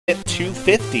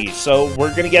250, so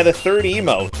we're gonna get a third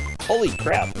emote. Holy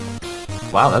crap.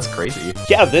 Wow, that's crazy.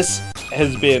 Yeah, this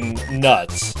has been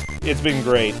nuts. It's been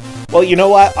great. Well, you know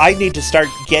what? I need to start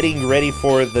getting ready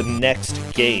for the next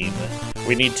game.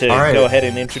 We need to go ahead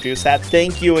and introduce that.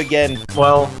 Thank you again.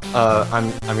 Well, I'm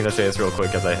gonna say this real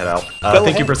quick as I head out.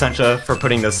 Thank you, Percentia, for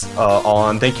putting this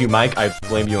on. Thank you, Mike. I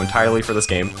blame you entirely for this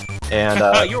game. And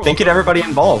thank you to everybody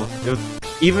involved. It was,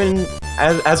 even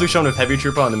as we've shown with Heavy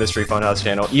Troopa on the Mystery Funhouse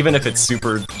channel, even if it's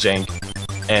super jank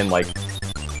and like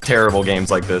terrible games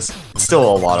like this, it's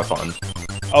still a lot of fun.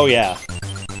 Oh yeah.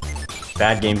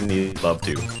 Bad games need love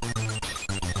too.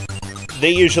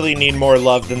 They usually need more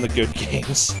love than the good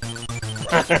games.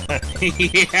 Yeah,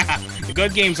 the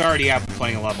good games already have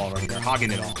plenty of love already. They're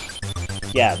hogging it all.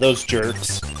 Yeah, those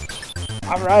jerks.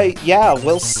 Alright, yeah,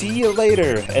 we'll see you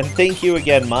later. And thank you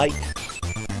again, Mike.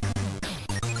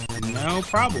 No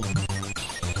problem.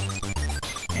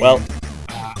 Well, and,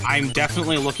 I'm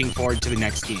definitely looking forward to the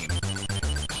next game.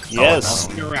 Yes.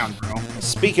 Stick around, bro.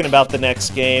 Speaking about the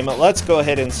next game, let's go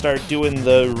ahead and start doing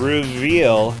the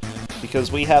reveal,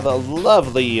 because we have a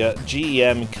lovely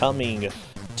GM coming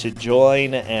to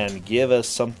join and give us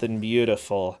something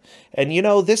beautiful. And you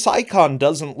know, this icon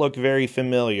doesn't look very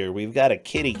familiar. We've got a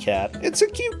kitty cat. It's a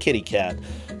cute kitty cat.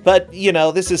 But, you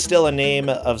know, this is still a name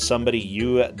of somebody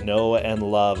you know and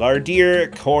love. Our dear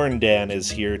Kusogr4nde is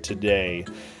here today.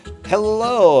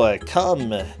 Hello,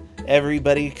 come.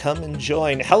 Everybody come and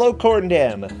join. Hello,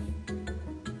 Kusogr4nde.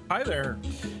 Hi there.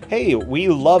 Hey, we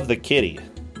love the kitty.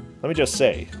 Let me just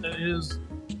say.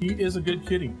 He is a good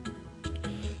kitty.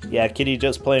 Yeah, kitty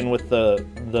just playing with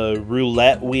the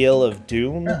roulette wheel of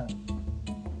doom. Yeah.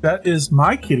 That is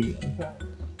my kitty.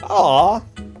 Aw,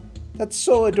 that's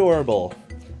so adorable.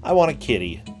 I want a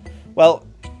kitty. Well,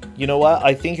 you know what?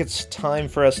 I think it's time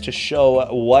for us to show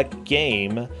what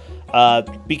game.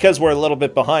 Because we're a little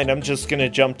bit behind, I'm just gonna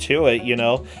jump to it, you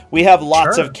know. We have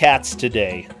lots of cats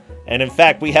today. And in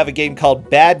fact, we have a game called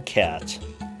Bad Cat.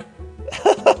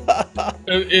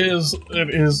 It is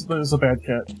a bad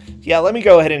cat. Yeah, let me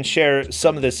go ahead and share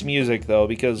some of this music, though,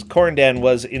 because Kusogr4nde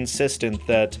was insistent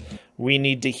that we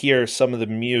need to hear some of the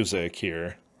music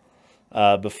here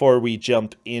before we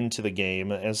jump into the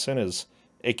game, as soon as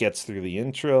it gets through the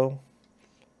intro.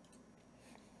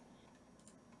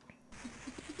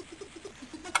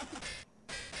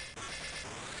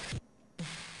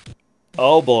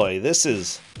 Oh boy, this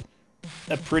is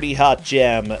a pretty hot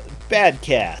jam. Bad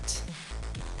Cat.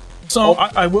 So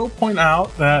I will point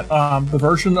out that the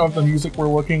version of the music we're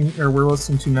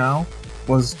listening to now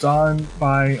was done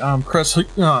by Chris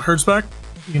Hertzbeck.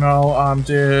 You know,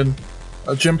 did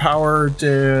Jim Power,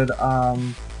 did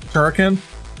Turrican.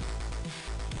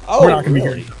 Oh, we're not going to be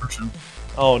really? hearing the version.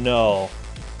 Oh no.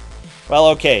 Well,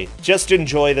 okay. Just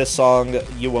enjoy this song.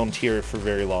 You won't hear it for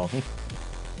very long.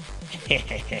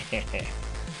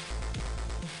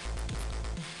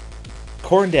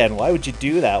 Kusogr4nde, why would you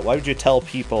do that? Why would you tell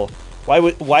people? Why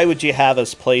would you have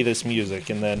us play this music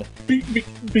and then?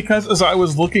 Because as I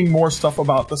was looking more stuff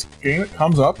about this game, it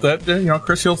comes up that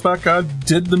Chris Hertzbeck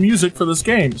did the music for this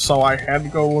game, so I had to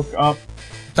go look up.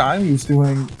 Time he was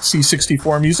doing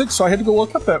C64 music, so I had to go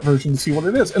look up that version to see what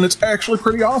it is, and it's actually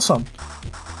pretty awesome.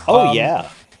 Oh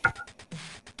yeah.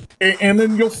 And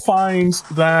then you'll find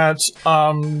that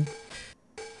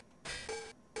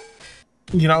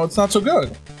it's not so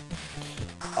good.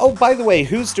 Oh, by the way,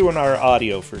 who's doing our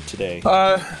audio for today?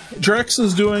 Drex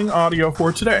is doing audio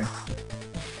for today.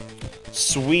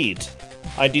 Sweet.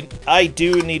 I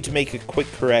do need to make a quick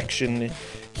correction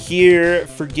here.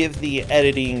 Forgive the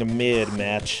editing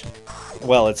mid-match.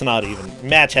 Well, it's not even.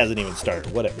 Match hasn't even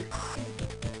started. Whatever.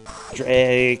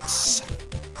 Drex.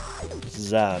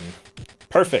 Zan.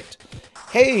 Perfect.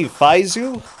 Hey,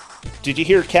 Faizu. Did you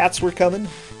hear cats were coming?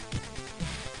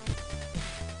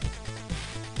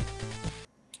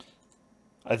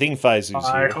 I think Faizu's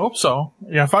here. I hope so.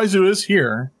 Yeah, Faizu is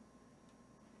here.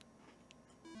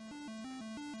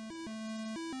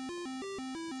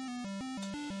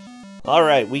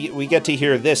 Alright, we get to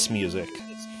hear this music.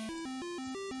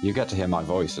 You get to hear my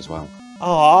voice as well.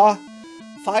 Aw,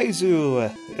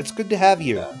 Faizu, it's good to have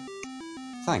you.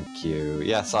 Thank you.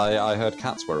 Yes, I heard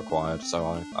cats were required,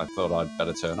 so I thought I'd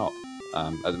better turn up.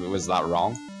 Was that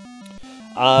wrong?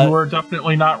 You were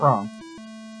definitely not wrong.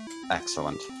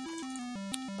 Excellent.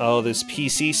 Oh, this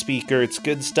PC speaker, it's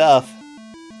good stuff.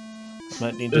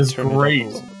 Might need to turn it up a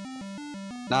little.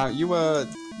 Now, you were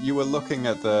looking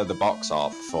at the box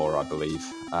art before, I believe.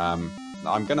 I'm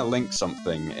going to link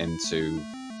something into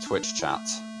Twitch chat,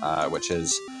 which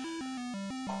is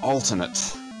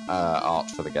alternate art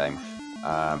for the game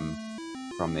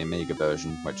from the Amiga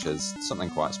version, which is something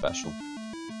quite special.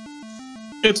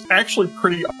 It's actually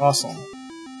pretty awesome.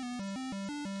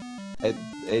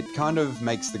 It kind of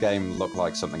makes the game look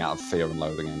like something out of Fear and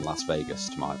Loathing in Las Vegas,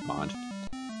 to my mind.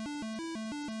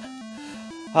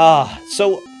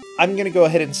 So I'm going to go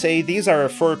ahead and say these are our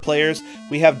 4 players.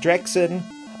 We have Drexen,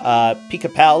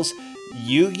 Pika Pals,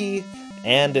 Yugi,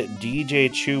 and DJ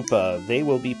Chupa. They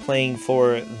will be playing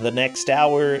for the next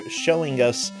hour, showing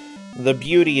us the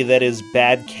beauty that is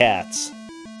Bad Cats.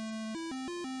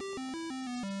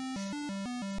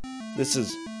 This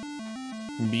is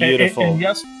beautiful. And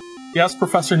yes,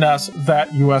 Professor Ness,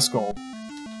 that US gold.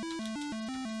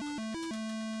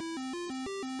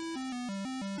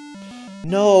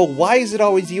 No, why is it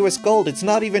always US Gold? It's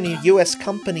not even a US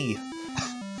company.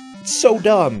 It's so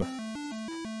dumb.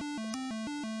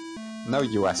 No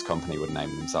US company would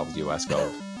name themselves US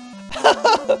Gold.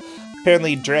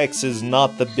 Apparently Drex is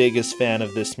not the biggest fan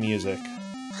of this music.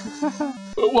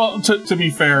 Well, to be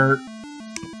fair,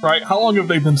 right, how long have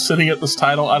they been sitting at this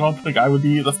title? I don't think I would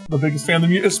be the biggest fan of the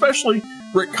music, especially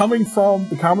coming from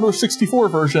the Commodore 64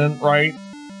 version, right,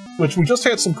 which we just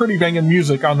had some pretty banging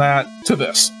music on that, to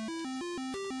this.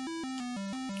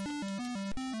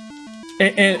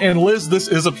 And Liz, this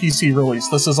is a PC release.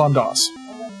 This is on DOS.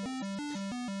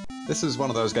 This is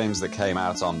one of those games that came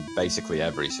out on basically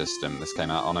every system. This came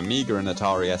out on Amiga and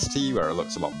Atari ST, where it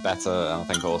looks a lot better, and I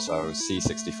think also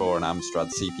C64 and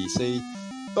Amstrad CPC.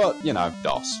 But, you know,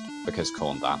 DOS, because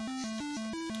Corndan.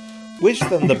 Wish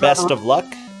them the best of luck,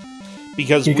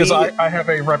 because I have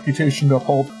a reputation to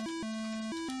uphold.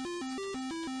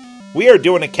 We are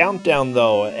doing a countdown,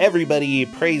 though. Everybody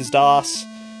praise DOS,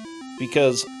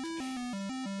 because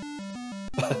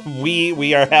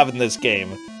we are having this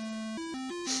game.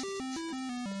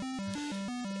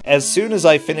 As soon as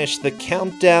I finish the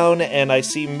countdown and I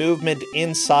see movement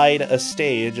inside a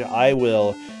stage, I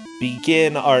will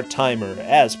begin our timer,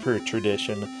 as per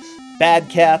tradition. Bad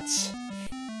Cats,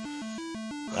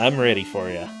 I'm ready for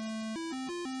you.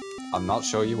 I'm not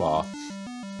sure you are.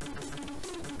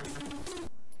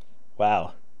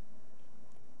 Wow.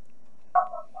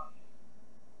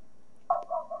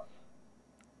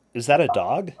 Is that a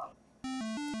dog?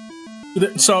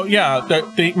 So, yeah,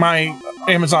 my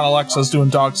Amazon Alexa is doing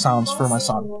dog sounds for my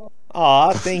son.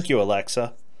 Aw, thank you,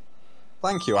 Alexa.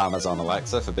 Thank you, Amazon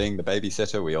Alexa, for being the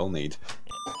babysitter we all need.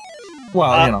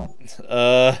 Well, you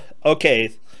know.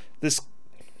 Okay. This...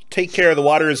 Take care, the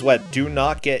water is wet. Do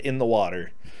not get in the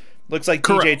water. Looks like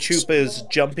DJ Chupa is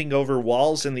jumping over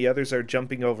walls and the others are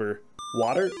jumping over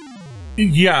water?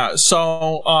 Yeah,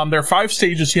 so there are 5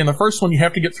 stages here. In the first one, you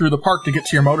have to get through the park to get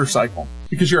to your motorcycle,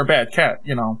 because you're a bad cat,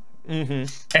 you know. Mm-hmm.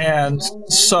 And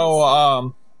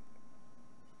so,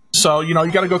 you know,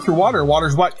 you gotta go through water.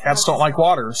 Water's wet. Cats don't like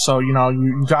water, so, you know,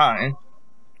 you die.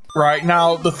 Right,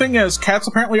 now, the thing is, cats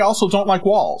apparently also don't like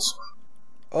walls.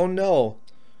 Oh, no.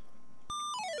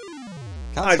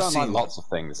 Cats don't like lots of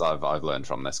things I've learned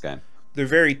from this game. They're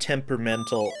very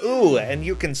temperamental. Ooh, and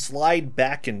you can slide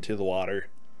back into the water.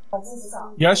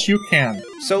 Yes, you can.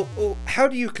 So, how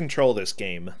do you control this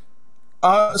game?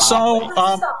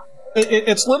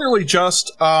 It's literally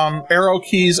just arrow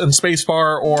keys and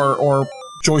spacebar or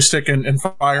joystick and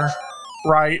fire,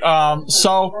 right? Like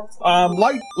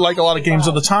a lot of games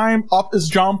of the time, up is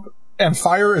jump and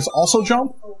fire is also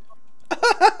jump.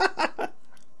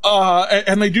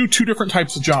 And they do 2 different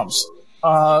types of jumps.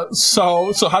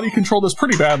 So how do you control this?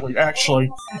 Pretty badly, actually,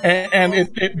 and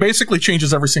it basically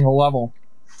changes every single level.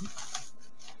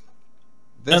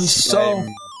 This game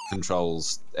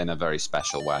controls in a very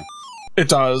special way. It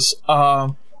does.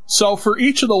 So for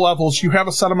each of the levels, you have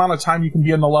a set amount of time you can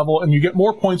be in the level, and you get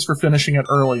more points for finishing it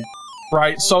early.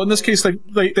 Right? So in this case,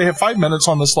 they have 5 minutes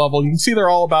on this level. You can see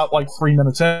they're all about, like, 3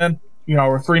 minutes in, you know,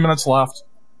 or 3 minutes left.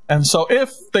 And so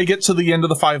if they get to the end of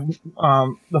the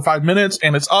 5 minutes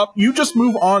and it's up, you just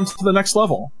move on to the next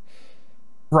level.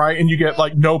 Right? And you get,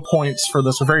 like, no points for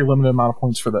this, a very limited amount of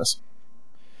points for this.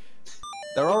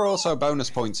 There are also bonus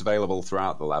points available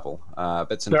throughout the level.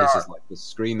 Bits and pieces like the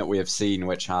screen that we have seen,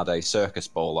 which had a circus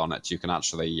ball on it. You can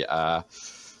actually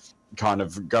kind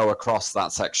of go across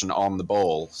that section on the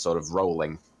ball, sort of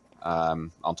rolling on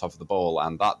top of the ball,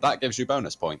 and that gives you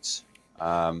bonus points.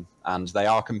 And they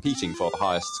are competing for the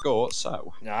highest score,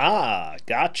 so... Ah,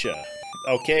 gotcha.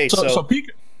 Okay, so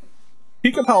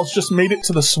Pika Pals just made it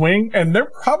to the swing, and they're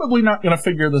probably not going to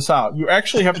figure this out. You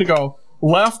actually have to go...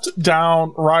 left,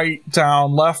 down, right,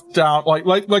 down, left, down,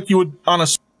 like you would on a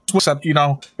swing, except, you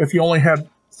know, if you only had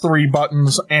 3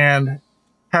 buttons and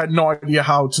had no idea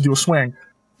how to do a swing.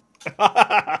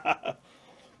 I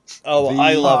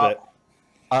love it.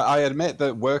 I admit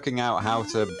that working out how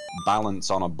to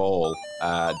balance on a ball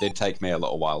did take me a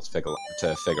little while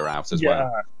to figure out as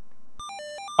well.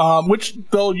 which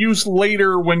they'll use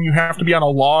later when you have to be on a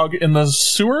log in the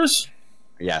sewers.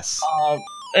 Yes.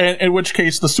 And in which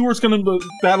case, the sewer's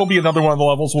that'll be another one of the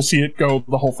levels. We'll see it go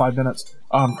the whole 5 minutes,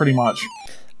 pretty much.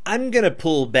 I'm gonna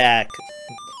pull back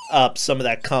up some of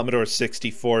that Commodore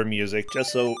 64 music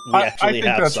just so we actually I think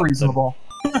have that's something. reasonable.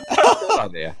 Good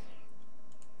idea.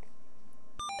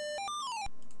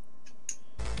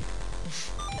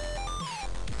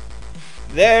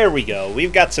 There we go.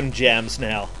 We've got some jams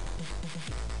now.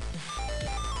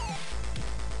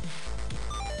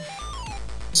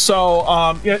 So,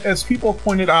 as people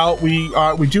pointed out, we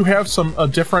do have a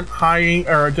different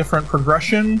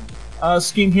progression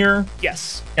scheme here.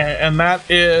 Yes. And that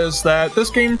is that this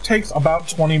game takes about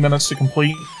 20 minutes to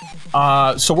complete.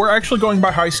 So we're actually going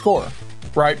by high score,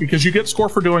 right? Because you get score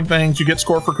for doing things, you get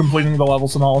score for completing the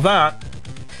levels and all of that,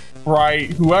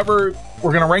 right? We're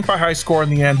going to rank by high score in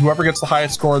the end. Whoever gets the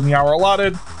highest score in the hour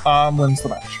allotted wins the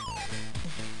match.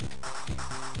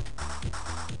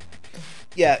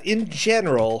 Yeah, in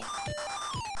general,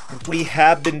 we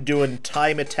have been doing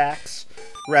time attacks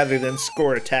rather than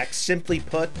score attacks. Simply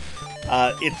put,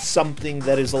 it's something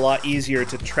that is a lot easier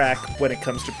to track when it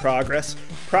comes to progress.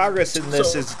 Progress in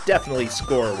this is definitely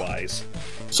score-wise.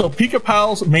 So Pika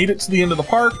Pals made it to the end of the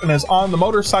park and is on the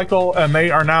motorcycle, and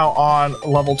they are now on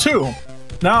level 2.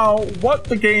 Now, what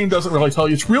the game doesn't really tell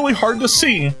you, it's really hard to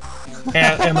see,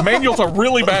 and the manual's a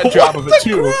really bad job of it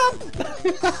too.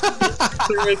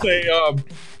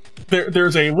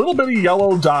 There's a little bitty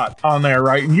yellow dot on there,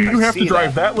 right? And you have to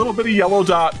drive that little bitty yellow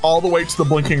dot all the way to the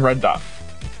blinking red dot.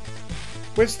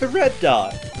 Where's the red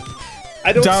dot?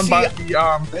 I don't down see by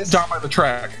the down by the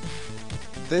track.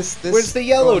 Where's the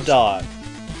yellow dot?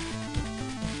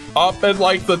 Up at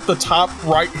like the top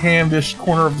right-hand-ish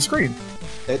corner of the screen.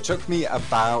 It took me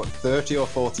about 30 or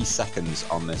 40 seconds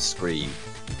on this screen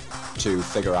to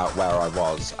figure out where I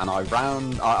was, and I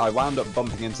wound up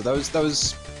bumping into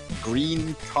those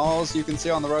green cars you can see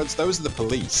on the roads. Those are the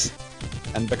police,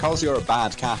 and because you're a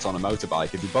bad cat on a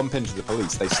motorbike, if you bump into the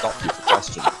police, they stop you for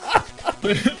questioning.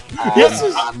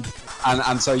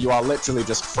 And so you are literally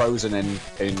just frozen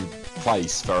in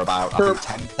place for about I think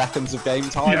 10 seconds of game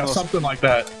time. Yeah, something like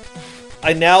that.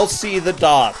 I now see the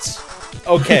dots.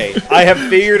 Okay, I have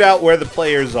figured out where the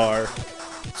players are.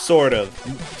 Sort of.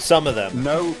 Some of them.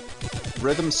 No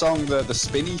rhythm song, the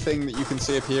spinny thing that you can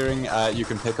see appearing, you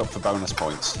can pick up for bonus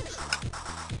points.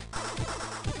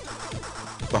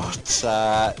 But,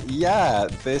 yeah,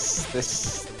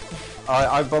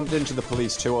 I bumped into the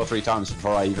police 2 or 3 times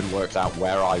before I even worked out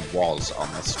where I was on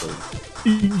this screen.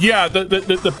 Yeah,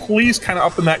 the police kind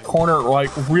of up in that corner,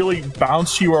 like, really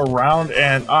bounce you around,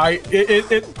 and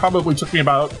it probably took me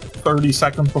about 30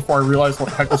 seconds before I realized what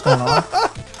the heck was going on.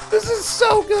 This is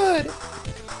so good!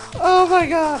 Oh my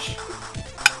gosh.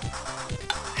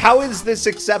 How is this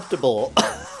acceptable?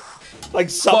 Like,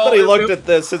 somebody looked at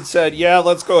this and said, yeah,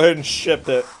 let's go ahead and ship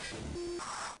it.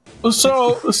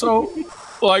 So,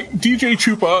 like, DJ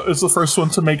Chupa is the first one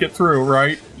to make it through,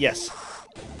 right? Yes.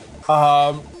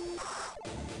 And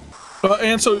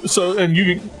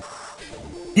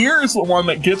here's the one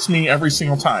that gets me every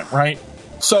single time, right?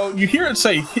 So you hear it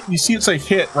say, you see it say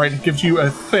hit, right? It gives you a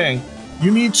thing.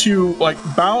 You need to, like,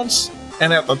 bounce,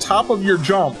 and at the top of your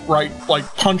jump, right, like,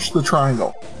 punch the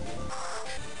triangle.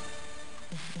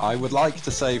 I would like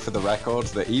to say for the record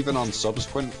that even on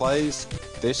subsequent plays,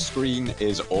 this screen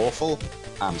is awful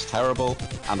and terrible,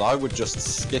 and I would just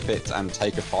skip it and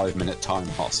take a 5-minute time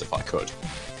loss if I could.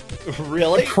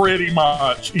 Really? Pretty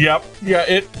much. Yep.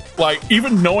 Yeah,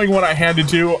 even knowing what I had to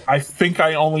do, I think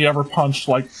I only ever punched,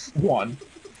 like, one.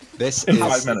 This in is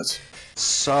 5 minutes.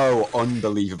 So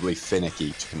unbelievably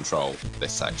finicky to control,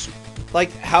 this section.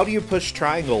 Like, how do you push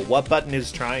triangle? What button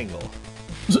is triangle?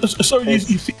 So you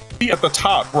see at the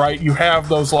top, right, you have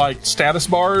those, like, status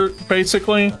bar,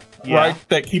 basically, right,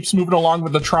 that keeps moving along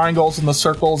with the triangles and the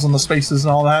circles and the spaces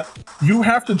and all that. You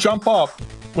have to jump up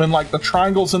when, like, the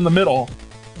triangle's in the middle,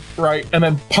 right, and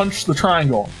then punch the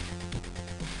triangle.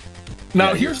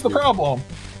 Now, here's the problem.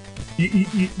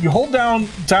 You hold down,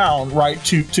 right,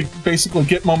 to basically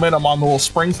get momentum on the little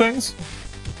spring things,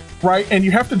 right? And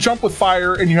you have to jump with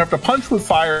fire, and you have to punch with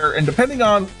fire, and depending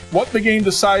on what the game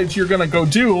decides you're going to go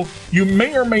do, you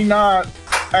may or may not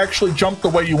actually jump the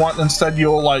way you want, and instead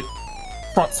you'll, like,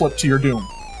 front flip to your doom.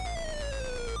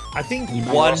 I think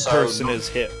one person is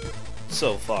hit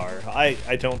so far. I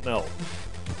don't know.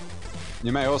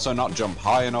 You may also not jump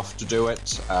high enough to do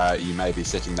it. You may be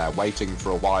sitting there waiting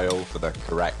for a while for the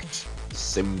correct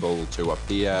symbol to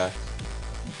appear.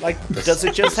 Like, does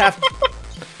it just have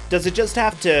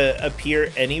to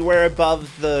appear anywhere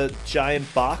above the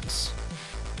giant box?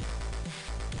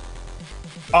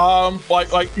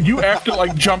 Like you have to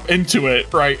like jump into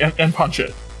it, right, and punch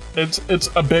it. It's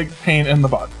a big pain in the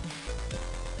butt.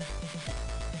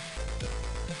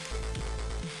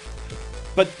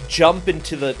 But jump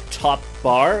into the top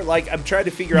bar? Like, I'm trying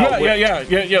to figure out.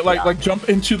 Yeah. Like jump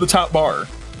into the top bar.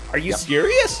 Are you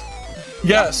serious?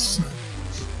 Yes.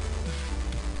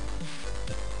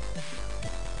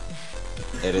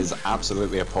 It is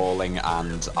absolutely appalling,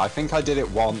 and I think I did it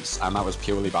once, and that was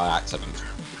purely by accident.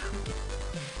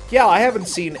 Yeah, I haven't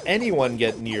seen anyone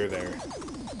get near there.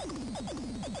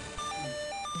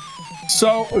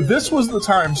 So this was the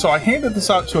time. So I handed this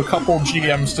out to a couple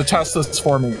GMs to test this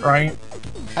for me, right?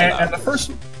 And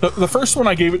the first one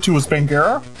I gave it to was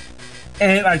Bangera,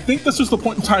 and I think this was the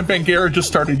point in time Bangera just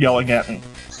started yelling at me.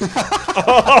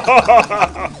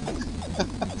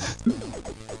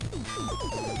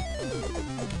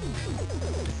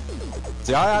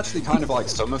 See, I actually kind of like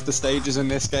some of the stages in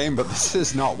this game, but this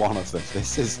is not one of them.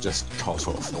 This is just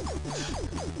god-awful.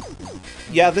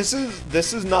 Yeah, this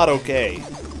is not okay.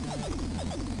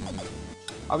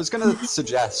 I was going to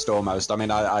suggest almost, I mean,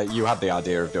 you had the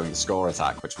idea of doing the score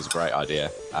attack, which was a great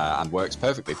idea, and works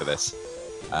perfectly for this,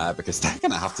 because they're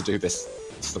going to have to do this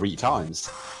 3 times.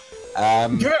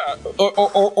 Yeah,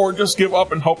 or just give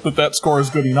up and hope that score is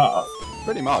good enough.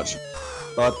 Pretty much.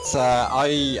 But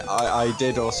I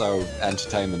did also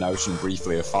entertain the notion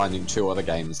briefly of finding 2 other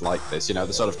games like this, you know,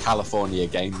 the sort of California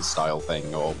Games style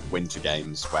thing, or Winter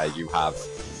Games, where you have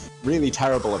really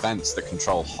terrible events that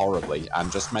control horribly,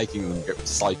 and just making them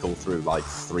cycle through like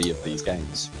 3 of these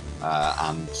games,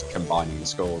 and combining the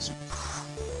scores.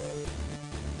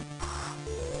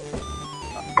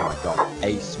 Oh my god,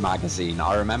 Ace Magazine,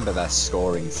 I remember their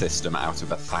scoring system out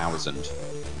of 1,000.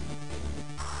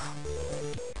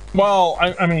 Well,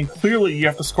 I mean, clearly you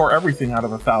have to score everything out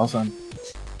of 1,000.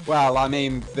 Well, I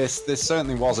mean, this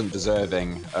certainly wasn't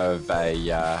deserving of a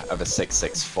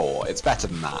 664. It's better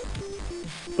than that.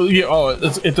 Yeah,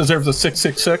 it deserves a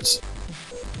 666.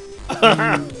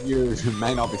 You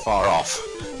may not be far off.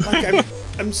 Like,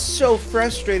 I'm so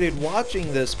frustrated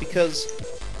watching this because,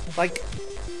 like,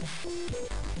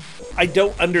 I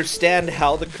don't understand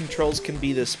how the controls can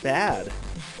be this bad.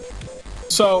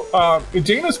 So,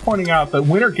 Dana's pointing out that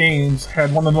Winter Games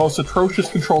had one of the most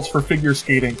atrocious controls for figure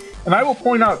skating, and I will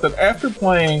point out that after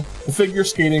playing the figure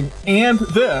skating and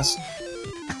this,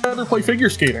 I'd rather play figure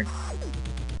skating.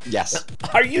 Yes.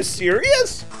 Are you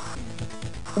serious?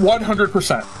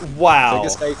 100%. Wow.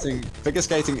 Figure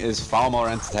skating is far more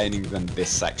entertaining than this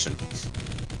section.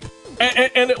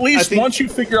 And at least once you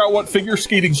figure out what figure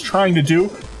skating's trying to do,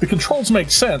 the controls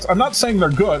make sense. I'm not saying they're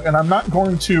good, and I'm not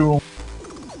going to,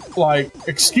 like,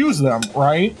 excuse them,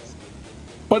 right?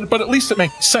 But at least it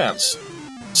makes sense.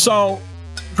 So,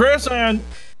 Drazan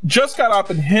just got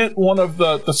up and hit one of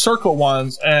the circle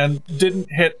ones and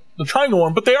didn't hit the triangle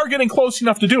one, but they are getting close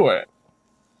enough to do it.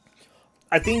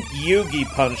 I think Yugi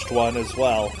punched one as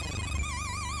well.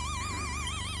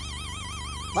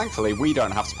 Thankfully, we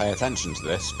don't have to pay attention to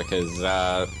this, because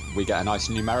we get a nice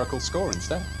numerical score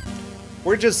instead.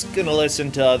 We're just gonna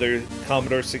listen to other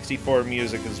Commodore 64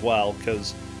 music as well,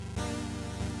 because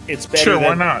it's better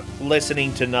than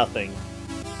listening to nothing.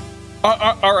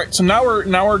 Alright, so now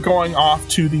we're going off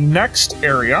to the next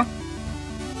area.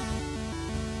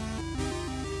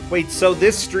 Wait, so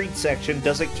this street section,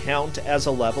 does it count as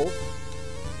a level?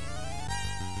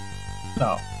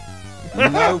 No.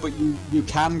 No, but you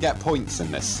can get points in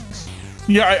this.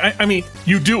 Yeah, I mean,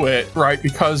 you do it, right,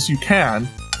 because you can.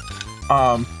 There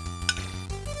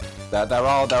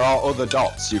are other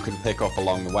dots you can pick up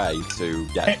along the way to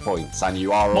get points, and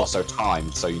you are also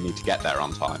timed, so you need to get there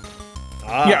on time.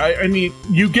 Yeah, I mean,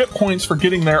 you get points for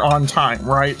getting there on time,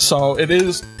 right? So it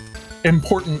is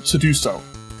important to do so.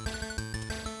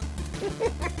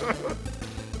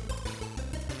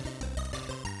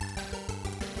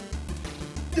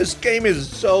 This game is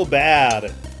so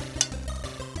bad.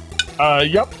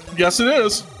 Yep. Yes, it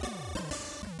is.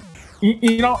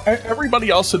 You know, everybody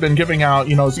else had been giving out,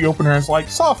 you know, as the openers, like,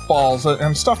 softballs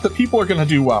and stuff that people are going to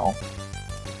do well.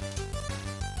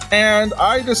 And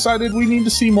I decided we need to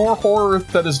see more horror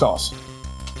that is DOS.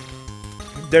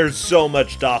 There's so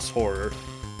much DOS horror.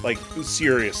 Like,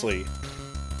 seriously.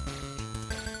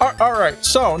 Alright,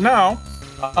 so now,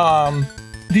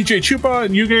 DJ Chupa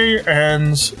and Yugi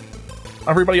and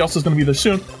everybody else is going to be there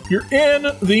soon. You're in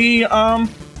the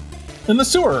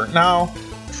sewer. Now,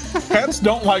 pets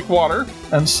don't like water,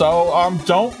 and so,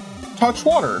 don't touch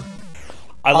water.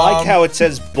 I like how it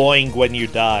says boing when you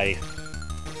die.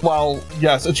 Well,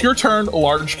 yes, it's your turn,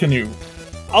 large canoe.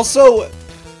 Also,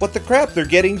 what the crap, they're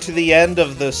getting to the end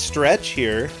of the stretch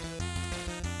here.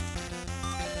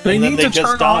 They need to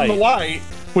turn on the light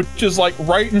which is like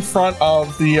right in front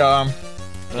of the.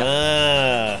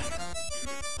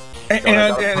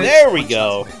 And there we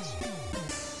go.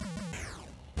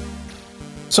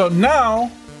 So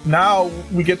now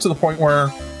we get to the point where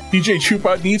DJ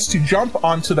Chupa needs to jump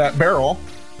onto that barrel.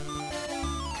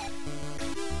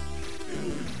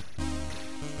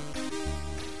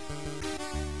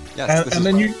 Yes, and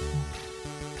then you.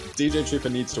 DJ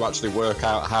Chupa needs to actually work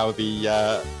out how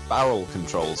the barrel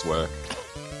controls work.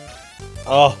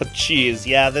 Oh, jeez.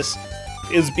 Yeah, this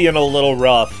is being a little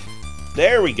rough.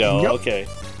 There we go. Yep. Okay.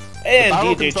 And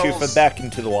DJ controls... Chufa back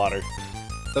into the water.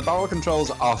 The barrel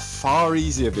controls are far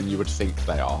easier than you would think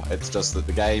they are. It's just that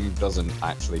the game doesn't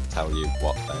actually tell you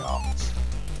what they are.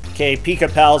 Okay,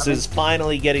 Pika Pals is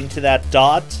finally getting to that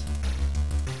dot.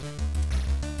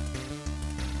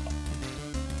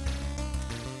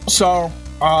 So,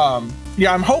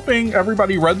 yeah, I'm hoping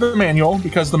everybody read the manual,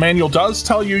 because the manual does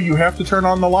tell you you have to turn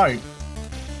on the light.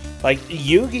 Like,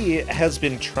 Yugi has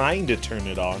been trying to turn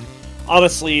it on.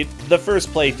 Honestly, the first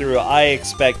playthrough, I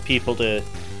expect people to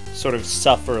sort of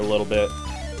suffer a little bit.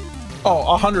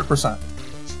 Oh, 100%.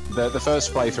 The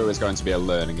first playthrough is going to be a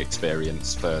learning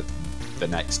experience for the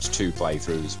next 2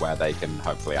 playthroughs, where they can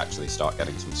hopefully actually start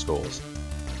getting some scores.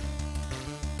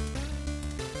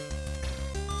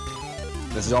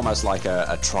 This is almost like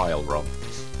a trial run.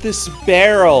 This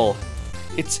barrel,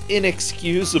 it's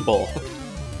inexcusable.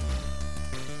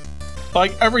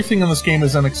 Like, everything in this game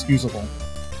is inexcusable.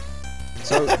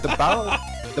 So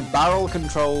the barrel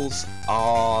controls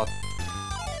are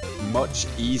much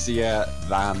easier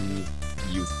than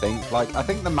you think. Like, I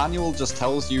think the manual just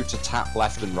tells you to tap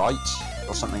left and right,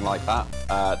 or something like that,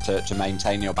 to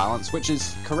maintain your balance, which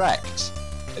is correct.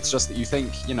 It's just that you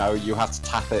think, you know, you have to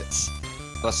tap it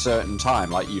at a certain time,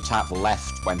 like you tap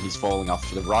left when he's falling off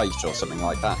to the right, or something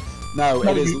like that. No,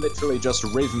 it is literally just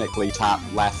rhythmically tap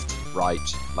left, right,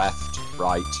 left,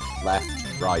 right,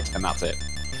 left, right, and that's it.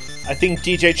 I think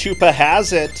DJ Chupa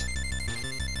has it.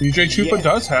 DJ Chupa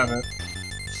does have it.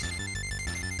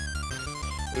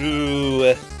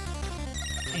 Ooh.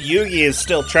 Yugi is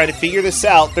still trying to figure this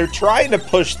out. They're trying to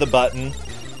push the button.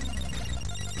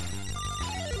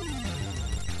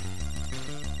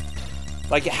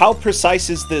 Like, how precise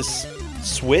is this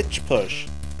switch push?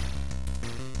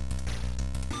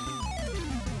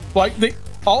 Like,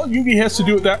 all Yugi has to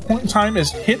do at that point in time is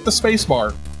hit the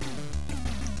spacebar.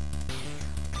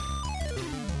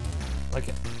 Like,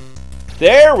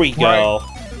 there we go. Right.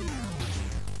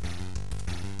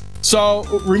 So,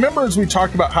 remember as we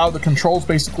talked about how the controls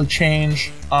basically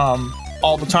change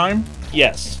all the time?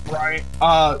 Yes. Right.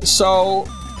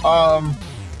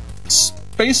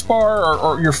 Spacebar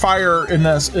or your fire in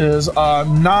this is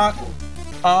not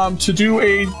to do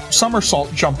a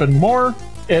somersault jump anymore.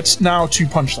 It's now to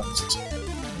punch things.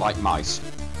 Like mice.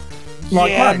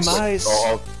 Like yeah, mice.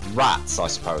 Or rats, I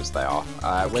suppose they are.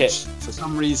 Which, for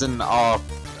some reason, are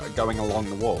going along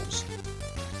the walls.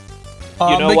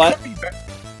 You know what?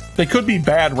 They could be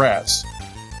bad rats.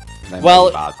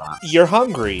 Well, you're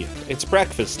hungry. It's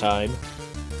breakfast time.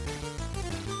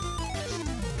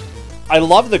 I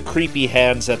love the creepy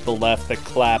hands at the left that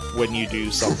clap when you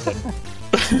do something.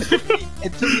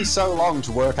 It took me so long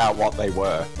to work out what they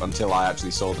were until I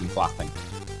actually saw them clapping.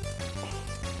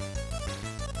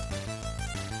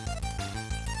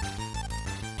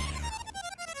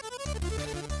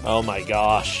 Oh my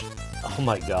gosh. Oh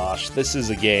my gosh. This is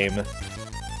a game.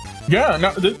 Yeah,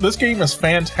 no, this game is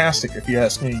fantastic, if you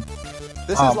ask me.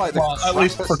 This is like the at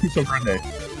least for Kusogr4nde.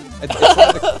 It's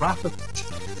like the crappest.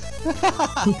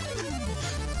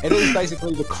 It is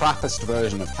basically the crappest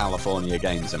version of California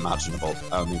games imaginable,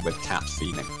 only with cat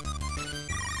feeding.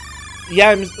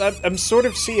 Yeah, I'm sort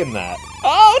of seeing that.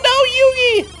 Oh no,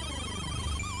 Yugi!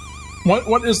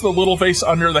 What is the little face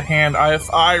under the hand?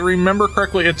 If I remember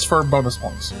correctly, it's for bonus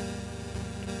points.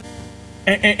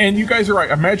 And you guys are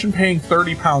right. Imagine paying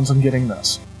 £30 and getting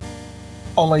this.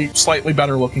 Only slightly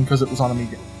better looking because it was on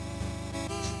Amiga.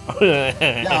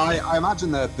 Yeah, I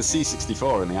imagine the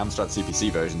C64 and the Amstrad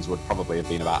CPC versions would probably have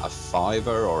been about a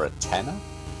 $5 or a $10.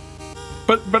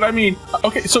 But I mean,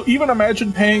 okay, so even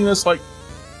imagine paying this like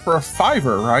for a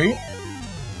 $5, right?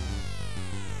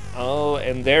 Oh,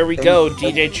 and there we go.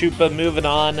 DJ Chupa moving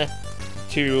on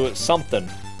to something.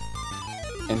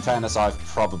 In fairness, I've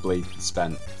probably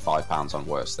spent £5 on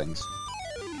worse things.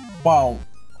 Well,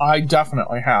 I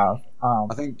definitely have.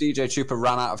 I think DJ Chupa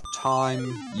ran out of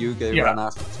time. Yugi ran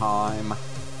out of time.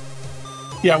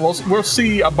 Yeah, we'll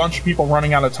see a bunch of people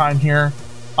running out of time here,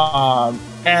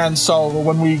 and so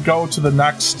when we go to the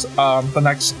next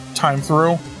time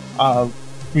through,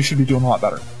 we should be doing a lot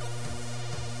better.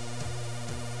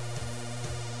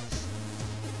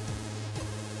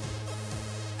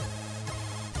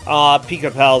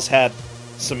 Pika Pals had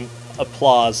some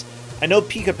applause. I know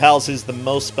Pika Pals is the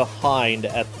most behind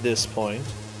at this point.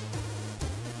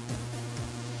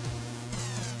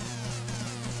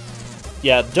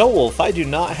 Yeah, Dowolf, I do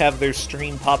not have their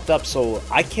stream popped up, so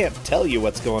I can't tell you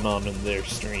what's going on in their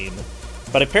stream.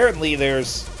 But apparently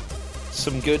there's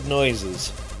some good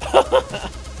noises.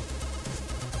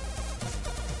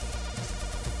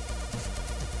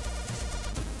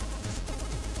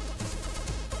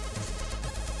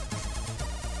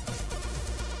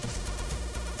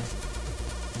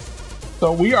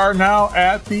 So we are now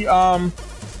at the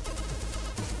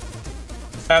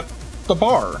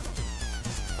bar.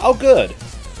 Oh, good.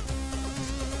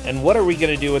 And what are we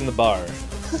gonna do in the bar?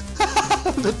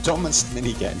 The dumbest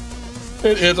minigame.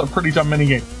 It is a pretty dumb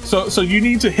minigame. So you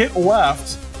need to hit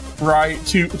left, right,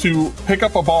 to pick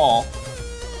up a ball,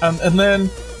 and then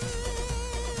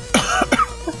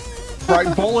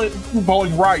right,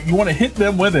 bowling right. You want to hit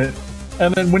them with it,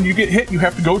 and then when you get hit, you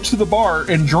have to go to the bar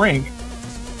and drink.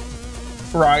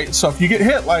 Right. So if you get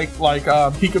hit like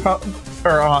Pika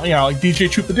or like DJ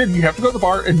Chupa did, you have to go to the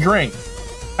bar and drink,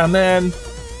 and then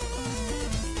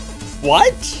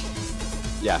what?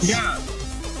 Yes. Yeah.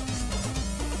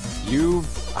 You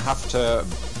have to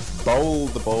bowl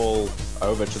the ball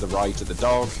over to the right at the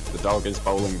dog. The dog is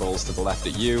bowling balls to the left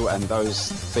at you, and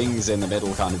those things in the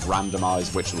middle kind of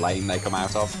randomize which lane they come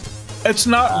out of. It's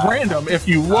not random. If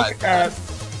you look at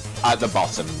the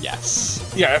bottom,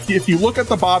 yes. Yeah, if you look at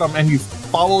the bottom and you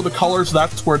follow the colors,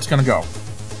 that's where it's going to go.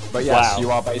 But yes, Wow.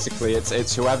 you are basically,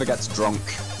 it's whoever gets drunk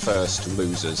first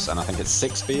loses, and I think it's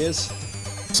 6 beers.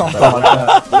 Something like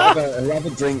that. Whoever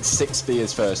drinks 6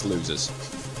 beers first loses.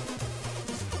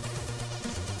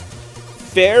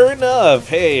 Fair enough.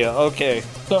 Hey, okay.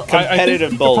 So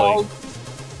Competitive bowling.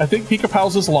 I think Pika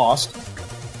Pals is lost.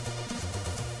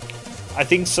 I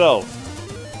think so.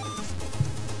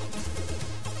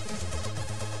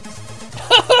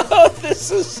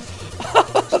 This is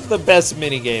the best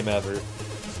minigame ever.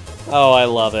 Oh, I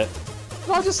love it.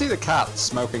 I just see the cat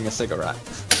smoking a cigarette.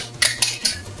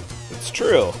 It's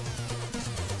true.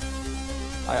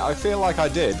 I feel like I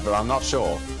did, but I'm not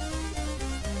sure.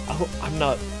 Oh, I'm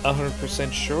not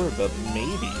 100% sure, but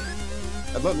maybe.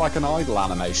 It looked like an idle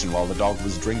animation while the dog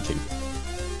was drinking.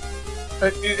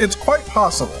 It's quite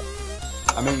possible.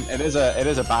 I mean, it is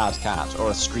a bad cat, or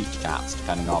a street cat,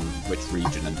 depending on which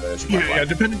region and version we're Yeah, playing.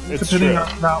 depending true.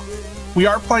 on now. We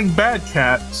are playing Bad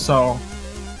Cat, so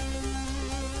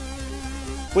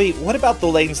Wait, what about the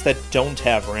lanes that don't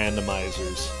have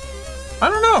randomizers? I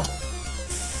don't know.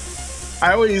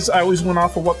 I always went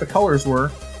off of what the colors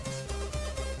were.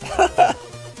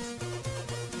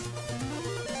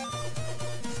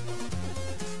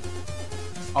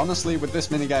 Honestly, with this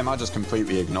minigame, I just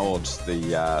completely ignored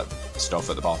the stuff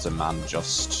at the bottom and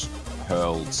just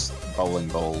hurled bowling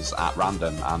balls at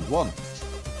random and won.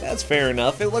 That's fair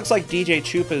enough. It looks like DJ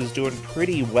Chupa is doing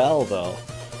pretty well, though.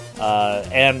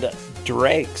 And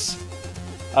Drake's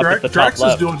up at the top Drax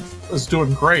left. is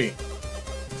doing great.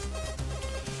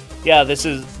 Yeah, this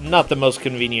is not the most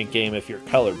convenient game if you're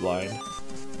colorblind.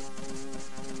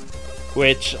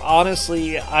 Which,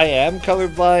 honestly, I am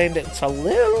colorblind. It's a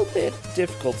little bit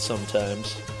difficult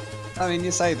sometimes. I mean,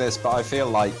 you say this, but I feel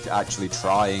like actually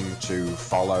trying to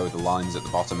follow the lines at the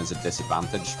bottom is a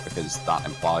disadvantage, because that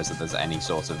implies that there's any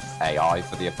sort of AI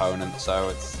for the opponent, so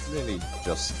it's really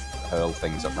just hurl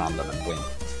things at random and win.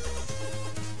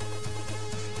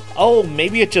 Oh,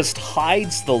 maybe it just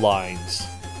hides the lines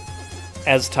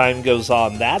as time goes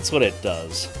on. That's what it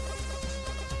does.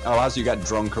 Oh, as you get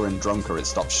drunker and drunker, it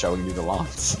stops showing you the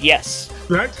lines. Yes.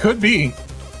 That could be.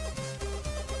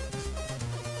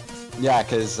 Yeah,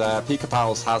 because Pika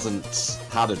Pals hasn't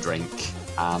had a drink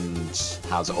and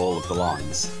has all of the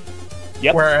lines.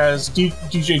 Yep. Whereas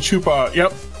DJ Chupa,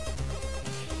 yep.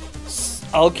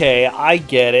 Okay, I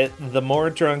get it. The more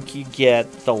drunk you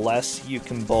get, the less you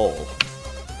can bowl.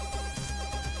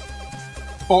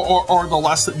 Or the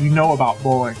less that you know about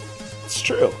bowling. It's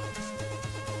true.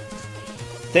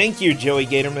 Thank you, Joey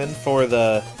Gatorman, for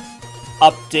the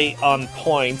update on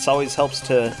points. Always helps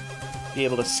to be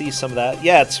able to see some of that.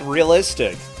 Yeah, it's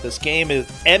realistic. This game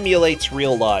emulates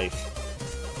real life.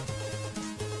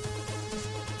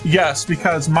 Yes,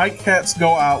 because my cats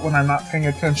go out when I'm not paying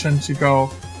attention to go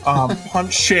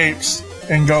punch shapes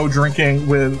and go drinking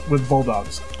with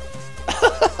bulldogs.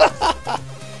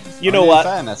 You know what?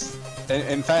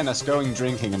 In fairness, going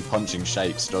drinking and punching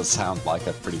shapes does sound like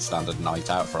a pretty standard night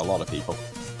out for a lot of people.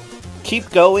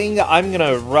 Keep going. I'm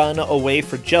gonna run away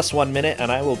for just 1 minute,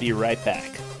 and I will be right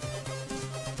back.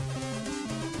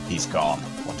 He's gone.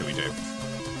 What do we do?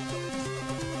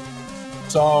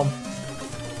 So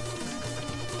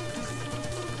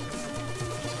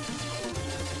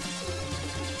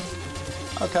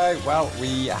Okay, well,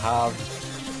 we have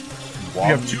one.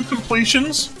 We have 2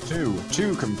 completions.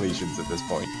 Two completions at this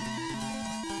point.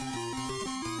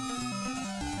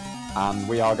 And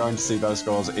we are going to see those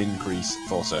scores increase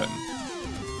for certain.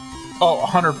 Oh,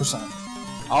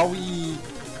 100%. Are we...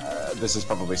 this is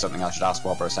probably something I should ask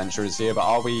while Brosensha is here, but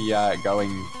are we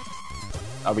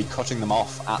Are we cutting them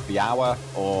off at the hour,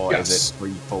 or Yes. is it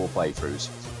 3 full playthroughs?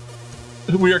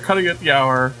 We are cutting at the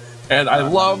hour, and I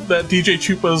love that DJ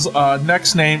Chupa's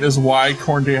next name is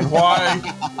Kusogr4nde. Why?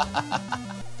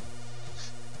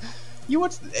 You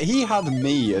would... He had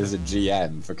me as a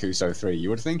GM for Kusogr4nde. You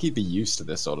would think he'd be used to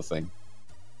this sort of thing.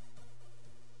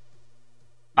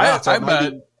 I maybe,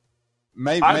 bet.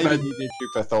 Maybe DJ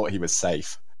Chupa thought he was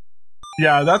safe.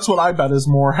 Yeah, that's what I bet is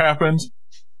more happened.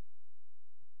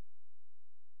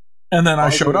 And then I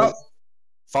showed up.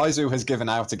 Faizu has given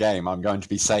out a game. I'm going to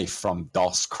be safe from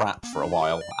DOS crap for a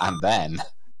while, and then...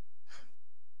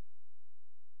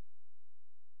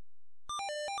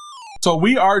 So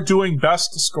we are doing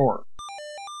best score.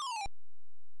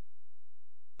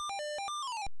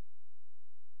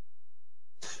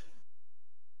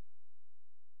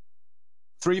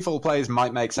 Three full plays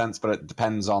might make sense, but it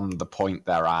depends on the point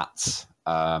they're at.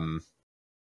 And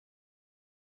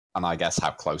I guess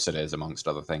how close it is, amongst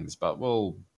other things. But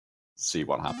we'll see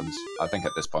what happens. I think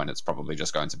at this point it's probably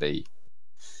just going to be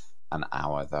an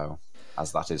hour, though,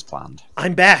 as that is planned.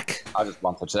 I'm back. I just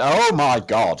wanted to... Oh my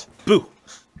god! Boo.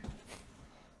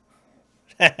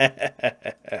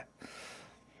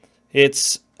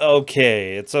 It's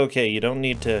okay. It's okay. You don't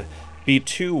need to be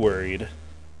too worried.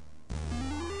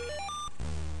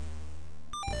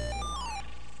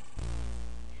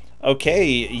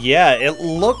 Okay, yeah, it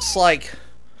looks like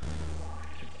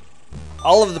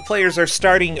all of the players are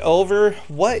starting over.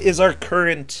 What is our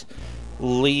current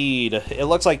lead? It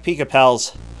looks like Pika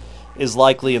Pals is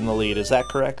likely in the lead. Is that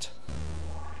correct?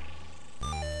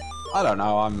 I don't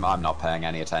know. I'm not paying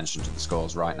any attention to the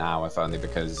scores right now, if only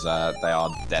because they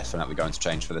are definitely going to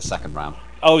change for the second round.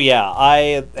 Oh yeah,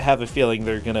 I have a feeling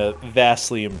they're gonna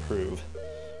vastly improve.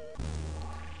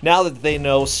 Now that they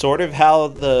know sort of how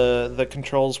the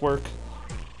controls work.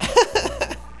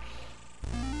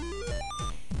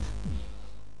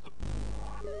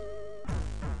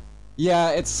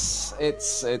 Yeah, it's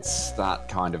that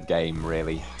kind of game,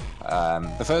 really.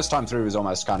 The first time through was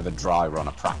almost kind of a dry run,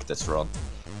 a practice run.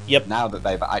 Yep. Now that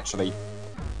they've actually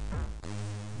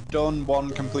done one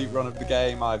complete run of the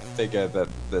game, I figure that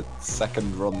the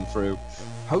second run through,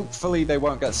 hopefully they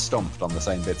won't get stumped on the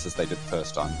same bits as they did the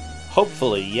first time.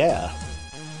 Hopefully, yeah.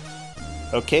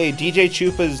 Okay, DJ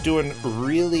Chupa is doing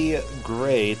really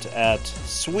great at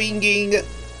swinging,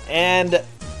 and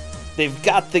they've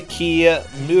got the key.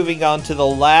 Moving on to the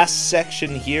last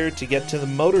section here to get to the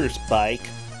motorbike.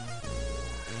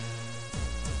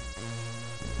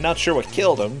 Not sure what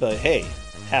killed him, but hey,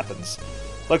 happens.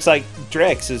 Looks like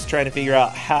Drex is trying to figure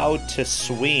out how to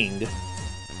swing.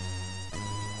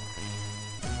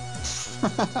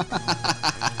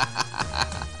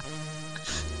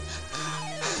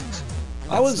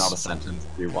 That's not a sentence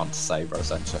you want to say,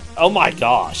 Brosensha. Oh my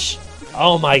gosh.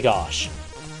 Oh my gosh.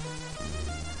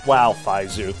 Wow,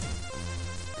 Faizu.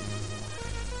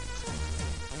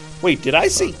 Wait, did I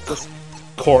see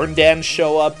Kusogr4nde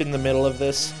show up in the middle of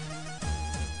this?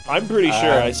 I'm pretty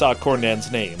sure I saw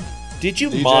Kusogr4nde's name. Did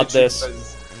you mod this?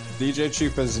 DJ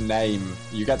Chupa's name,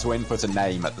 you get to input a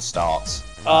name at the start.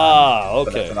 Ah,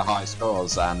 okay. For the high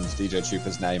scores, and DJ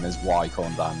Chupa's name is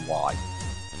Kusogr4nde Y.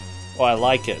 Oh, I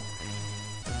like it.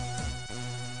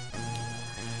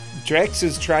 Drex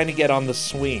is trying to get on the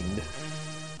swing.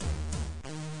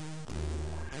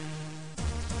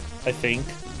 I think.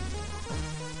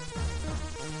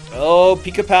 Oh,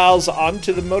 Pika Pal's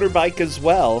onto the motorbike as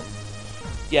well.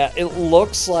 Yeah, it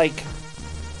looks like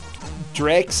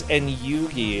Drex and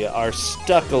Yugi are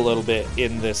stuck a little bit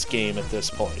in this game at this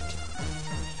point.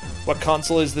 What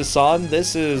console is this on?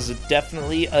 This is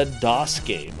definitely a DOS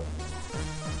game.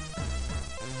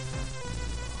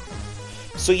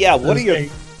 So yeah, what are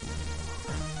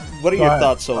your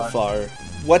thoughts so far?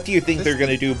 What do you think they're going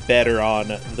to do better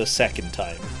on the second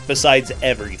time, besides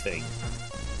everything?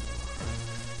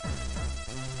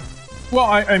 Well,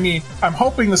 I mean, I'm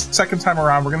hoping the second time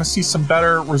around we're going to see some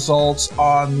better results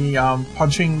on the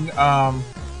punching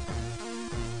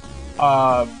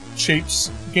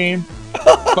shapes game,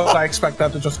 but I expect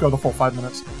that to just go the full 5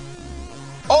 minutes.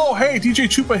 Oh, hey, DJ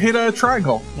Chupa hit a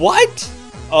triangle. What?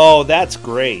 Oh, that's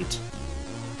great.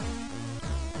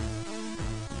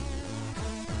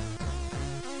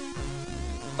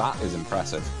 That is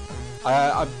impressive.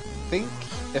 I think,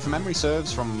 if memory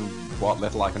serves from what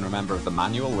little I can remember of the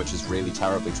manual, which is really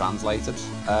terribly translated,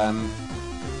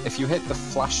 if you hit the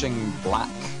flashing black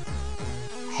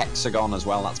hexagon as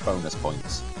well, that's bonus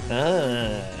points.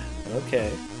 Ah,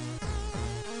 okay.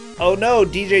 Oh no,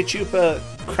 DJ Chupa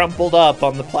crumpled up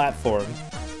on the platform.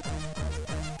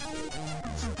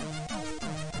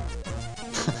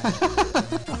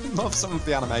 I love some of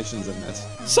the animations in this.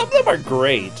 Some of them are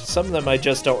great. Some of them I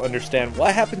just don't understand.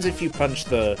 What happens if you punch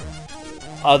the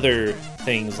other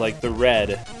things, like the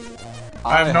red?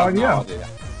 I have no idea.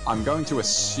 I'm going to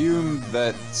assume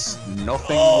that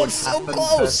nothing would happen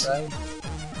per se,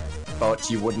 but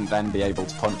you wouldn't then be able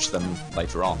to punch them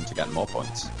later on to get more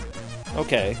points.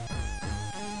 Okay.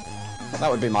 That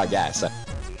would be my guess.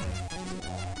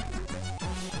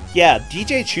 Yeah,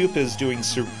 DJ Chupa is doing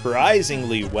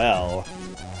surprisingly well.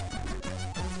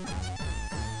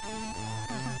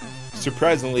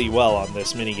 Surprisingly well on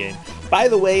this minigame. By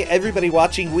the way, everybody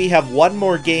watching, we have one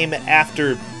more game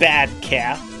after Bad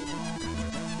Cat.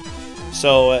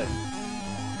 So,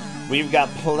 we've got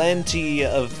plenty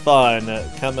of fun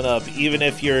coming up, even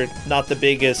if you're not the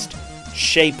biggest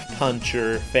Shape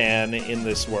Puncher fan in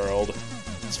this world.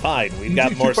 It's fine, we've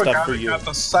got more stuff for you. Got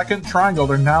the second triangle,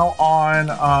 they're now on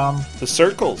the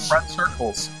circles. red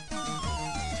circles.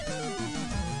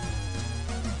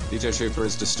 DJ Super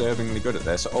is disturbingly good at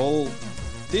this.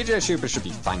 DJ Super should be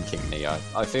thanking me.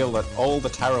 I feel that all the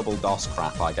terrible DOS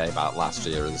crap I gave out last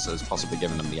year has possibly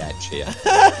given them the edge here.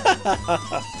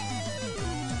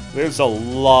 There's a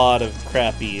lot of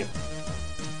crappy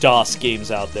DOS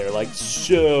games out there, like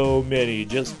so many.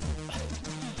 Just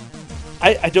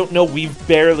I don't know, we've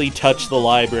barely touched the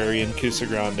library in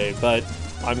Kusogr4nde, but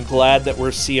I'm glad that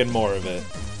we're seeing more of it.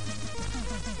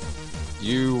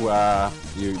 You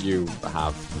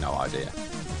have no idea.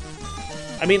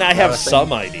 I mean, I have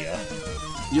some idea.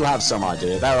 You have some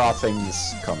idea. There are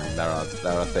things coming. There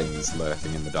are things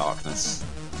lurking in the darkness,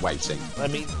 waiting. I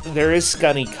mean, there is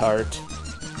Scunny Cart.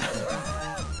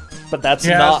 But that's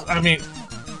not... I mean...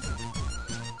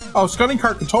 Oh, Scunny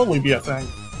Cart could totally be a thing.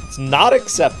 It's not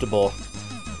acceptable.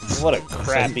 What a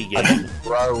crappy game.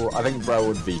 I think Bro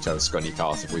would veto Scunny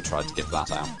Cart if we tried to give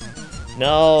that out.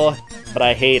 No, but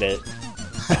I hate it.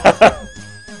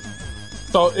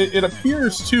 So it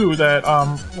appears too that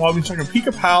while we're checking,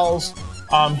 Pika Pals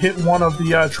hit one of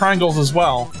the triangles as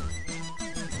well.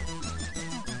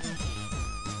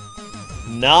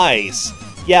 Nice.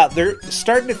 Yeah, they're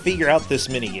starting to figure out this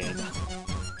minigame.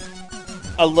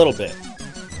 A little bit.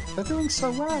 They're doing so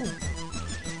well.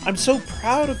 I'm so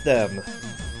proud of them.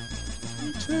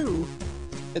 Me too.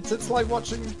 It's like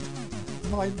watching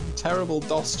my terrible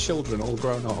DOS children all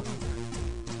grown up.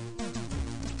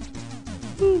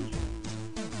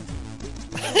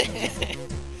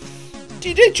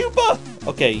 DJ Chupa!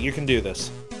 Okay, you can do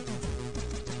this.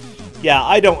 Yeah,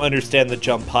 I don't understand the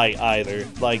jump height either.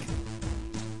 Like,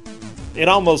 it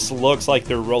almost looks like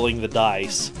they're rolling the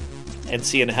dice and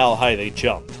seeing how high they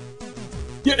jump.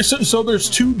 Yeah, so there's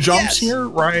two jumps here,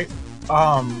 right?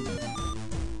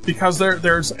 Because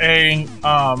there's a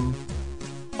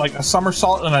like a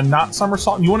somersault and a not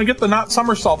somersault, and you want to get the not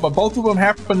somersault, but both of them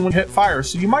happen when you hit fire,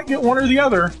 so you might get one or the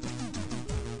other.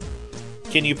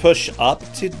 Can you push up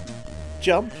to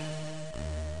jump?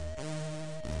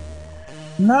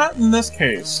 Not in this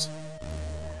case.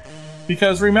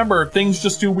 Because remember, things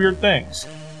just do weird things.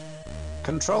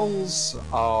 Controls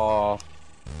are...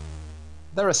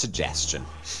 they're a suggestion.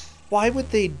 Why would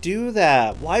they do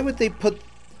that? Why would they put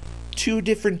two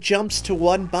different jumps to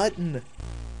one button?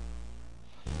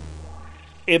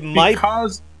 It might...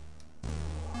 Because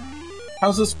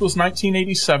this was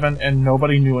 1987 and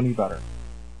nobody knew any better.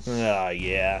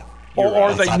 Yeah.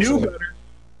 Or they knew better.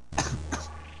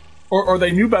 Or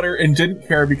they knew better and didn't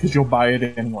care because you'll buy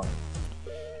it anyway.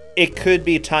 It could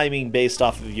be timing based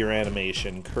off of your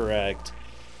animation, correct?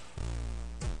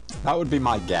 That would be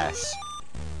my guess.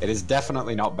 It is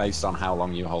definitely not based on how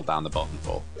long you hold down the button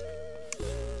for.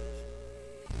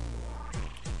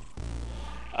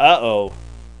 Uh-oh.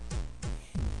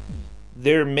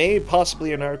 There may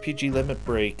possibly an RPG Limit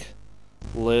Break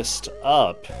list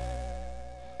up.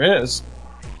 It is.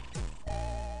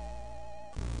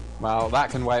 Well, that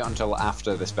can wait until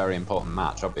after this very important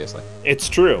match, obviously. It's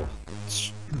true.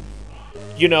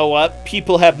 You know what?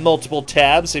 People have multiple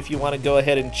tabs. If you want to go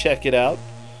ahead and check it out,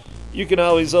 you can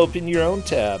always open your own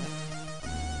tab.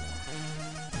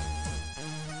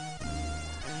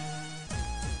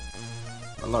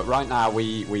 Look, right now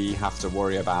we have to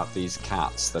worry about these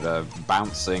cats that are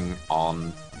bouncing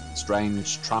on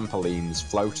strange trampolines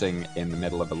floating in the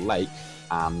middle of a lake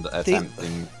and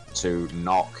attempting to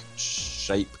knock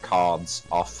shape cards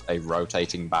off a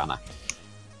rotating banner.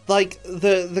 Like,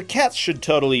 the cats should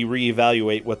totally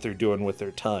reevaluate what they're doing with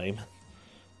their time.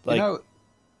 Like, you know,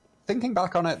 thinking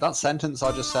back on it, that sentence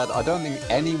I just said, I don't think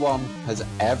anyone has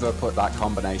ever put that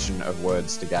combination of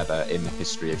words together in the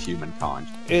history of humankind.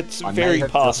 It's I very may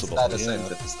have possible. Just said a Yeah.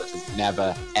 sentence that has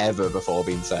never, ever before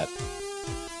been said.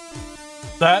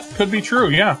 That could be true,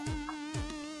 yeah.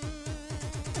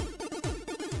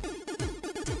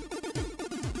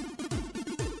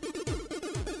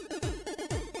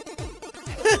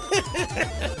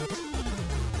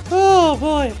 Oh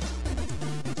boy.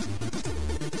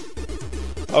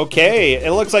 Okay,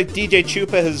 it looks like DJ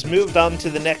Chupa has moved on to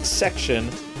the next section,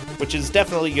 which is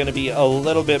definitely going to be a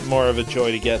little bit more of a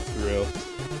joy to get through.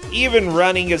 Even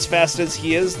running as fast as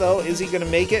he is, though, is he going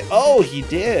to make it? Oh, he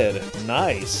did.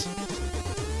 Nice.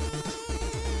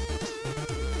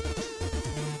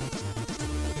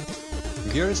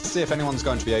 I'm curious to see if anyone's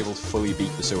going to be able to fully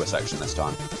beat the sewer section this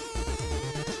time.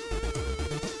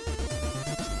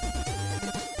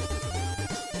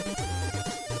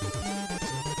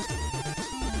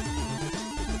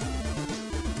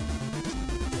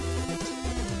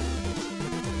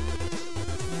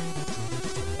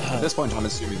 At this point, I'm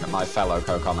assuming that my fellow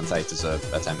co-commentators are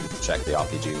attempting to check the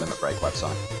RPG Limit Break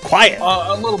website. Quiet.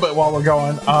 A little bit while we're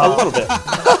going. A little bit.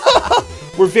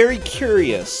 We're very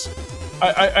curious.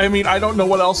 I mean, I don't know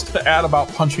what else to add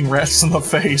about punching rats in the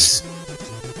face.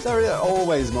 There are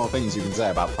always more things you can say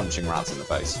about punching rats in the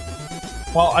face.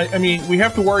 Well, I mean, we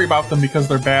have to worry about them because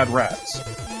they're bad rats.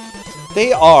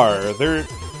 They are. They're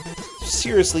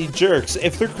seriously jerks.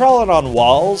 If they're crawling on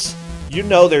walls, you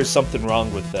know there's something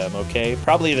wrong with them, okay?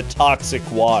 Probably the toxic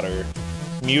water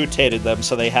mutated them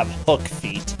so they have hook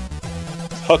feet.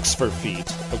 Hooks for feet,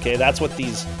 okay? That's what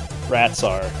these rats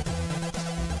are.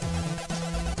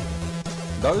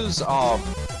 Those are...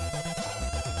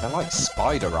 they're like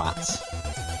spider rats.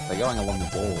 They're going along the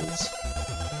walls.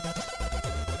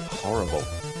 Horrible.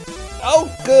 Oh,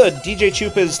 good! DJ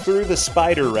Chupa is through the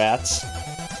spider rats.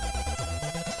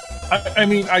 I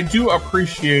mean, I do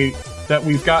appreciate that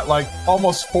we've got, like,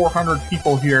 almost 400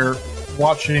 people here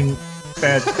watching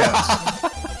Bad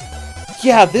Cats.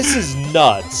 Yeah, this is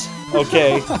nuts,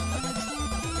 okay?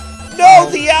 No,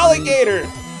 the alligator!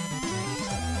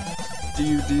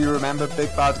 Do you remember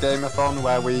Big Bad Gameathon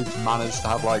where we managed to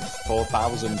have like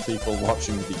 4,000 people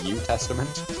watching the U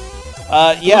Testament?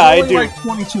 Yeah, I do. Like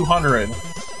 2,200.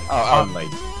 Oh, only.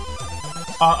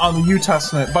 On the U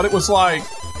Testament, but it was like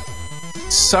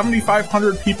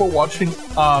 7,500 people watching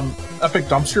Epic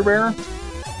Dumpster Bear.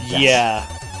 Yeah.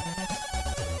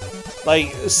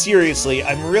 Like, seriously,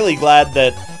 I'm really glad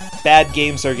that bad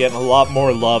games are getting a lot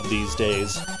more love these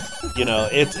days. You know,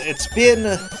 it's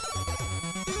been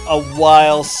a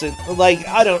while since, like,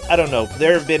 I don't know.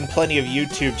 There have been plenty of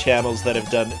YouTube channels that have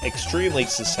done extremely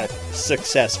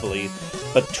successfully,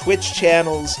 but Twitch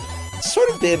channels sort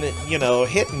of been, you know,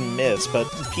 hit and miss, but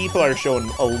people are showing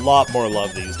a lot more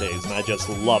love these days, and I just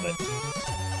love it.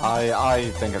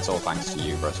 I think it's all thanks to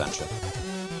you, Brossentia.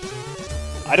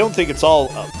 I don't think it's all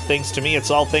thanks to me,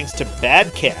 it's all thanks to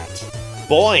Bad Cat.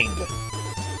 Boing!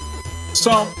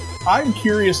 So, I'm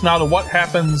curious now to what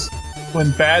happens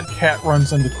when Bad Cat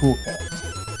runs into Cool Cat.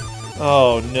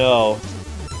 Oh no.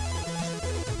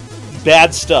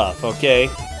 Bad stuff, okay?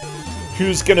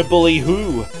 Who's gonna bully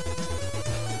who?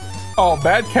 Oh,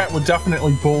 Bad Cat would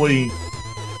definitely bully...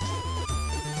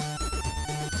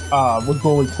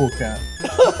 Cool Cat.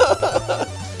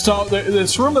 So,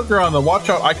 this room that they're on, the Watch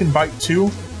Out I Can Bite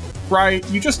Too, right?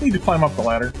 You just need to climb up the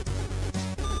ladder.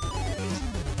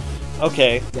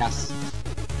 Okay. Yes.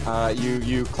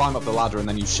 You climb up the ladder and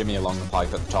then you shimmy along the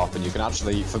pipe at the top, and you can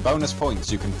actually, for bonus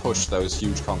points, you can push those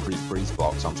huge concrete breeze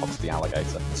blocks on top of the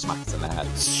alligator and smack it in the head.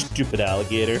 Stupid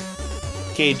alligator.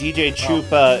 Okay, DJ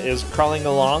Chupa is crawling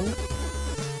along.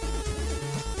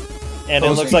 And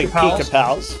Those it looks like Pika Pika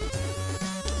Pals.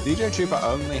 DJ Chupa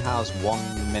only has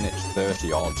 1 minute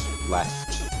 30 odd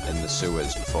left in the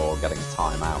sewers before getting a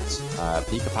timeout.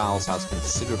 Pika Pals has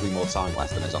considerably more time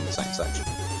left and is on the same section.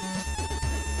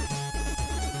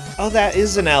 Oh, that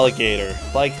is an alligator.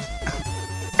 Like,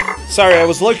 sorry, I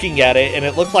was looking at it and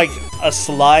it looked like a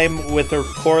slime with a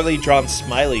poorly drawn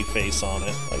smiley face on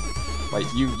it. Like, wait,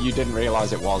 you didn't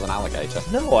realize it was an alligator?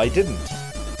 no, I didn't.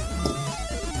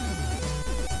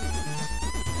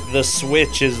 The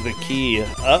switch is the key.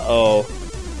 Uh-oh.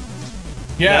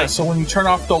 Yeah, Nice. so when you turn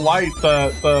off the light,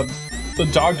 the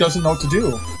dog doesn't know what to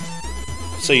do.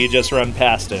 So you just run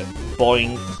past it.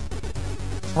 Boing.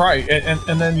 Right,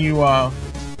 and then you,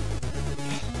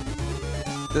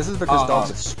 This is because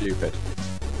dogs are stupid.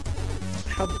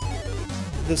 How...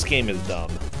 This game is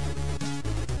dumb.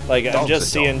 Like, I'm Dogs just are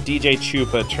seeing DJ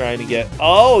Chupa trying to get...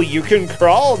 Oh, you can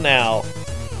crawl now!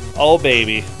 Oh,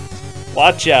 baby.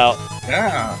 Watch out.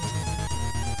 yeah.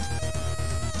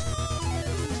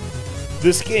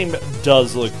 This game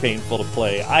does look painful to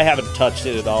play. I haven't touched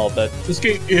it at all, but This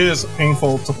game is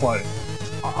painful to play.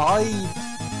 I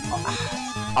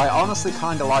honestly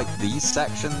kind of like these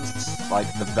sections, like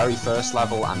the very first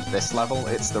level and this level.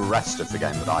 It's the rest of the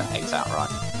game that I hate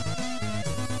outright.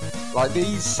 Like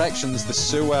these sections, the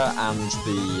sewer and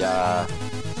the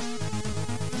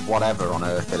whatever on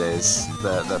earth it is,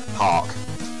 the park.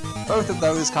 Both of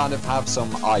those kind of have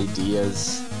some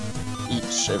ideas.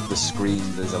 Each of the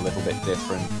screens is a little bit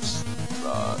different,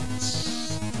 but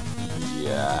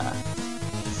yeah.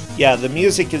 yeah, the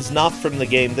music is not from the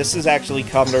game. This is actually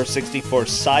Commodore 64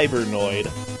 Cybernoid,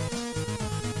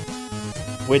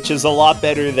 which is a lot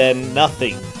better than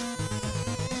nothing.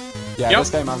 Yeah, this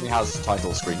game only has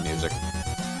title screen music.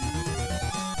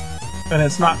 And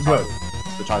it's not good.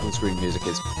 The title screen music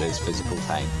is physical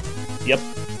pain. Yep.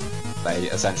 They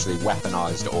essentially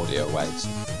weaponized audio waves.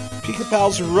 Pika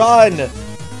Pals, run!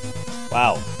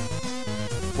 Wow.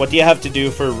 What do you have to do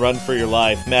for run for your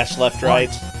life? Mash left, right?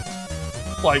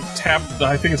 Like, tap,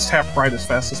 I think it's tap right as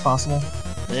fast as possible.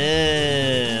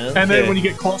 Okay. And then when you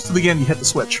get close to the end, you hit the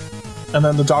switch. And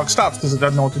then the dog stops because it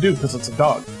doesn't know what to do because it's a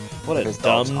dog. What a Because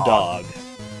dumb dogs are. dog.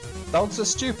 Dogs are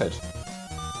stupid.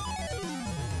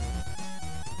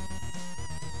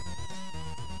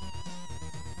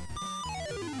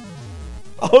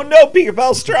 Oh no, Pika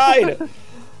Pal Stride!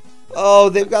 Oh,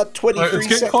 they've got 23 It's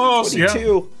getting seconds. close,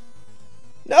 22.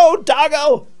 No,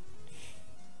 doggo!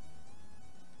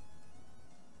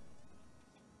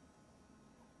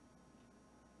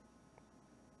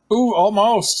 Ooh,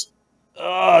 almost.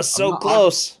 Oh, so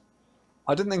close.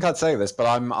 I didn't think I'd say this, but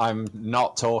I'm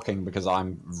not talking because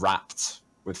I'm wrapped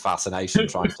with fascination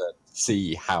trying to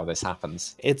see how this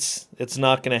happens. It's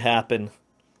not gonna happen.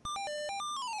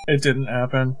 It didn't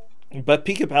happen. But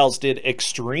Pika Pals did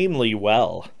extremely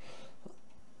well.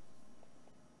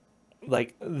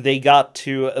 Like, they got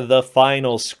to the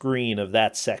final screen of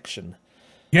that section.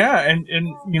 Yeah, and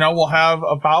you know, we'll have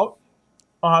about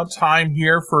time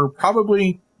here for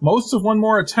probably most of one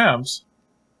more attempt.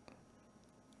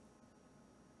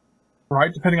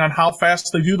 Right, depending on how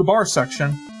fast they do the bar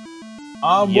section.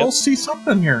 We'll see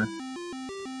something here.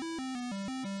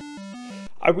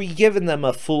 Are we giving them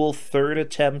a full third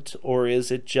attempt, or is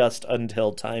it just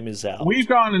until time is out? We've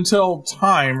gone until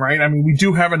time, right? I mean, we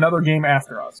do have another game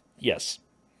after us. Yes.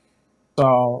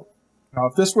 So, you know,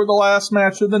 if this were the last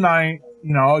match of the night,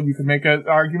 you know, you could make an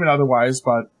argument otherwise,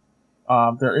 but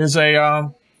there is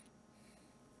an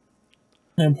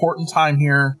important time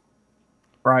here,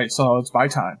 right? So it's by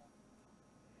time.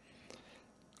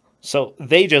 So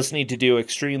they just need to do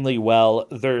extremely well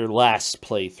their last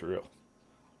playthrough.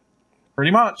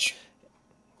 Pretty much.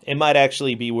 It might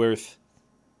actually be worth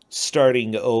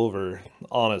starting over,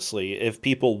 honestly, if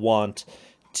people want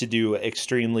to do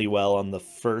extremely well on the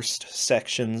first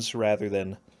sections rather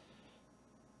than,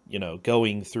 you know,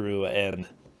 going through and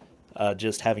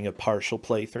just having a partial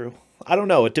playthrough. I don't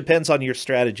know. It depends on your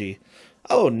strategy.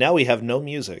 Oh, now we have no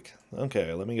music.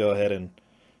 Okay, let me go ahead and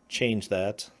change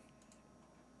that.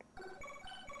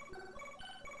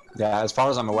 Yeah, as far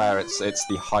as I'm aware, it's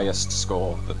the highest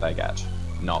score that they get,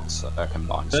 not a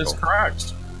combined That's score.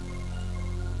 correct.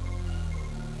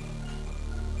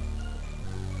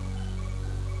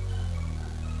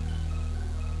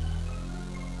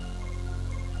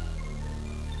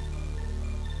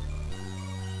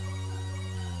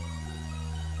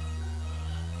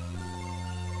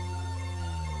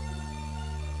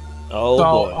 Oh, So,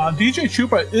 boy. DJ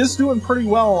Chupa is doing pretty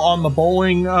well on the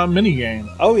bowling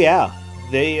minigame. Oh, yeah.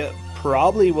 They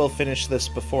probably will finish this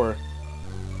before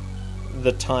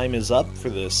the time is up for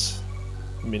this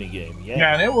minigame. Yeah.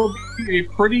 Yeah, and it will be a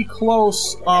pretty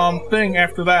close thing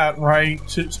after that, right?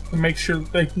 To make sure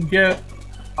that they can get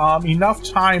enough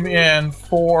time in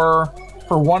for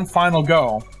one final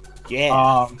go.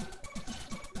 Yeah.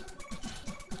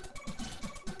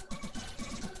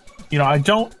 You know, I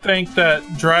don't think that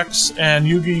Drex and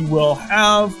Yugi will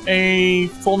have a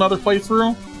full another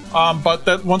playthrough. But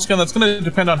that once again, that's going to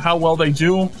depend on how well they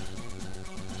do.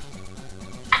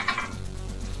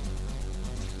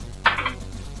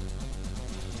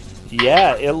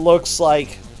 Yeah, it looks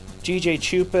like DJ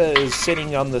Chupa is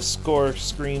sitting on the score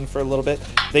screen for a little bit.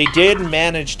 They did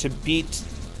manage to beat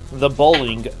the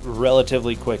bowling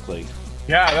relatively quickly.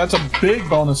 Yeah, that's a big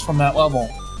bonus from that level.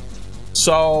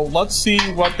 So let's see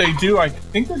what they do. I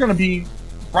think they're going to be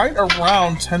right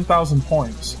around 10,000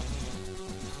 points.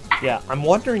 Yeah, I'm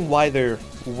wondering why they're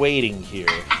waiting here.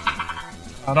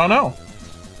 I don't know.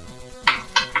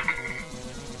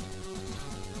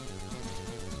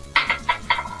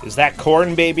 Is that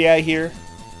Corn Baby I hear?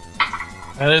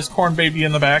 That is Corn Baby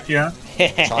in the back, yeah.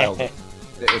 Child.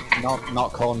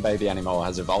 not corn baby anymore.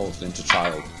 Has evolved into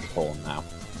child corn now.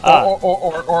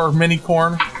 Or mini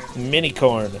corn. Mini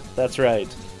corn. That's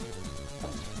right.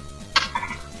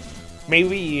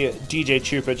 Maybe DJ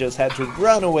Chupa just had to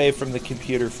run away from the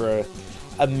computer for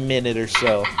a minute or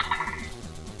so.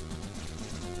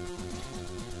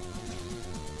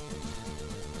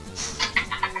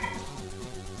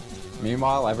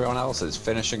 Meanwhile, everyone else is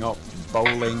finishing up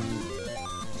bowling,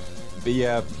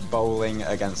 beer bowling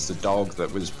against a dog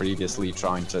that was previously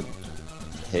trying to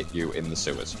hit you in the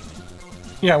sewers.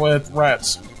 Yeah, with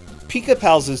rats. Pika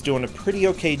Pals is doing a pretty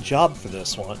okay job for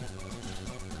this one.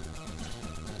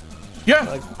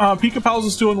 Yeah, Pika Pals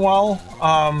is doing well.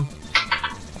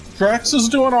 Drex is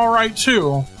doing all right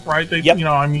too, right? They, yep. You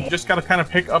know, I mean, you just got to kind of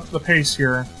pick up the pace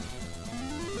here.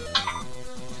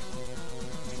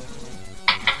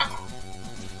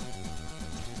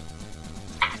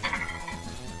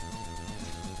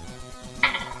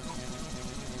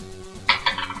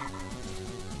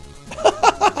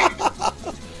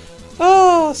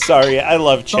 Oh, sorry, I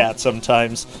love chat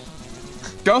sometimes.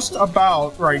 Just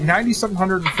about, right,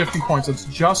 9,750 points. It's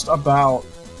just about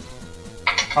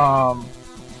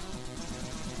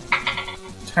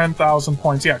 10,000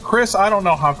 points. Yeah, Chris, I don't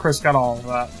know how Chris got all of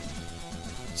that.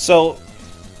 So,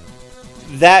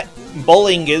 that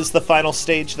bowling is the final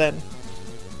stage then?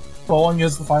 Bowling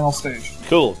is the final stage.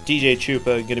 Cool. DJ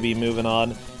Chupa gonna be moving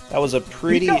on. That was a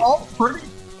pretty... pretty close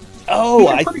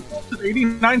to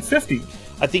 8950.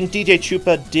 I think DJ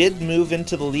Chupa did move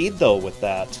into the lead, though, with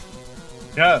that.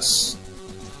 Yes.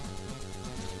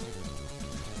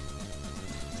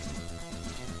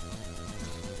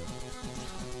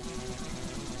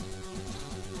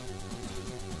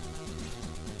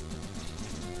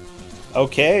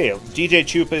 Okay, DJ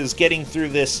Chupa is getting through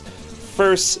this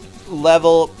first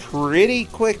level pretty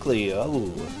quickly.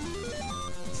 Oh.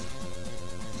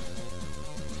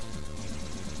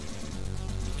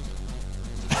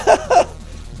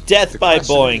 Death by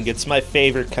Boing. It's my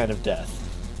favorite kind of death.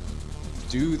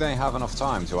 Do they have enough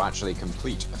time to actually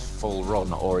complete a full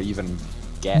run, or even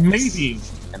get maybe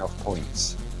enough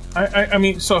points? I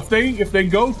mean, so if they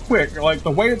go quick, like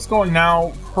the way it's going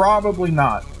now, probably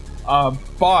not.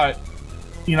 But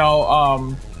you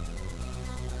know,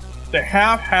 they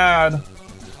have had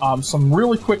some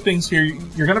really quick things here.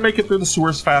 You're going to make it through the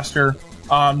sewers faster.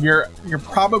 You're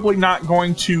probably not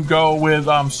going to go with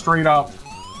straight up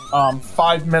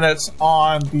 5 minutes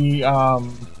on the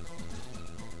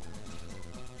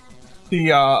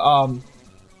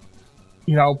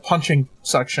you know, punching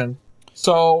section.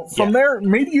 So from there,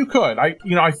 maybe you could. I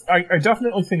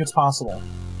definitely think it's possible.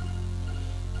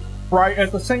 Right.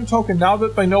 At the same token, now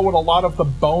that they know what a lot of the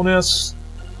bonus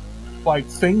like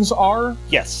things are,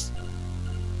 yes.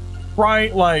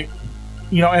 Right, like,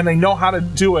 you know, and they know how to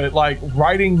do it, like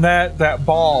riding that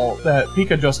ball that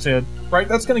Pika just did. Right,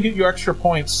 that's going to get you extra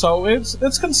points. So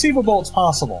it's conceivable, it's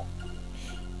possible.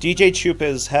 DJ Chupa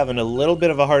is having a little bit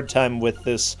of a hard time with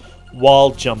this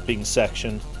wall jumping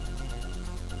section.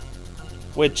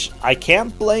 Which, I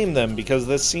can't blame them, because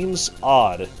this seems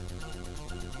odd.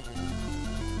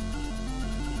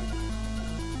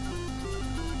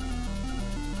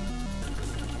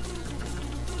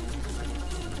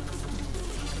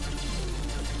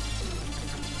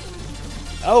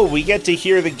 Oh, we get to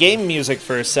hear the game music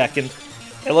for a second.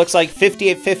 It looks like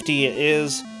 5850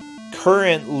 is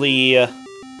currently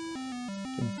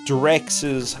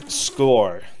Drex's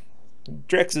score.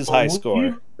 Drex's high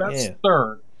score. That's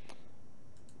third.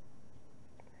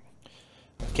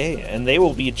 Okay, and they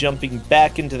will be jumping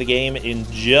back into the game in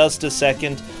just a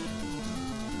second.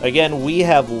 Again, we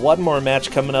have one more match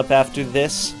coming up after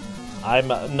this. I'm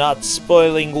not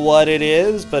spoiling what it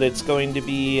is, but it's going to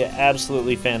be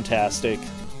absolutely fantastic.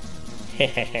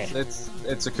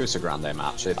 it's a Kusogr4nde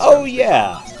match. Oh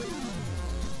yeah!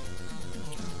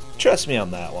 Trust me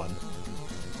on that one.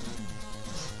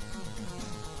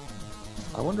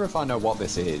 I wonder if I know what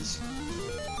this is.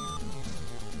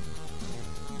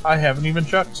 I haven't even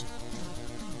checked.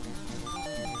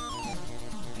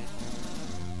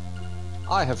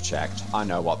 I have checked. I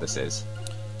know what this is.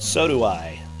 So do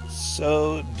I.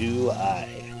 So do I.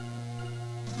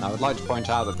 I would like to point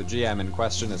out that the GM in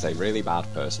question is a really bad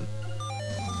person.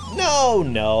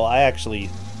 No, I actually...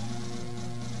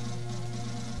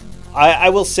 I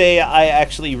will say I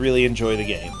actually really enjoy the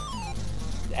game.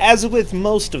 As with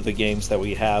most of the games that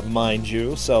we have, mind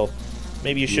you, so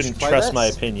maybe you shouldn't trust my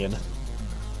opinion.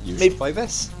 You should play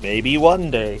this. Maybe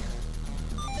one day.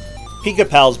 Pika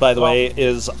Pals, by the way,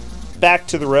 is back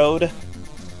to the road.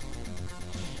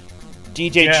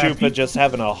 DJ Chupa just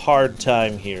having a hard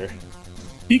time here.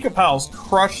 Pika Pals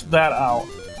crushed that out.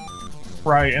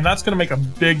 Right, and that's going to make a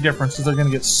big difference because they're going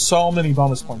to get so many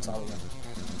bonus points out of it.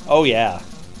 Oh, yeah.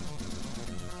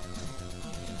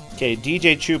 Okay,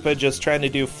 DJ Chupa just trying to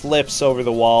do flips over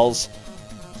the walls.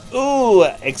 Ooh,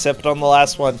 except on the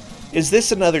last one. Is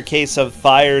this another case of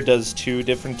fire does 2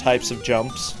 different types of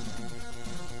jumps?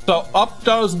 So up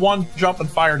does one jump and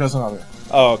fire does another.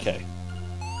 Oh, okay.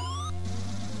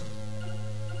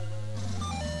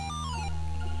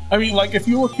 I mean, like, if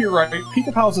you look here, right,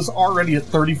 Pika Pals is already at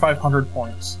 3,500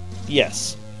 points.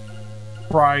 Yes.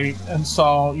 Right, and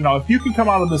so, you know, if you can come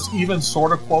out of this even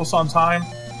sort of close on time,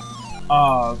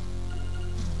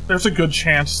 there's a good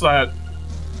chance that,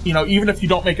 you know, even if you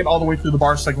don't make it all the way through the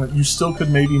bar segment, you still could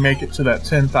maybe make it to that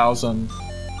 10,000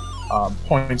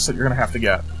 points that you're going to have to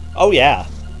get. Oh, yeah.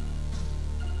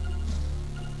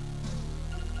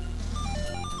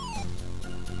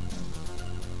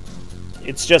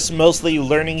 It's just mostly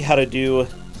learning how to do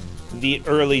the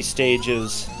early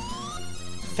stages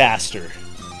faster.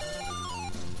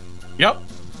 Yep.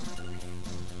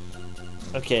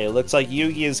 Okay, looks like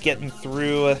Yugi is getting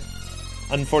through,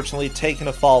 unfortunately taking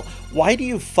a fall. Why do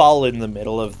you fall in the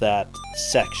middle of that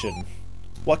section?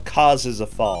 What causes a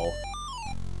fall?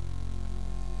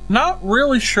 Not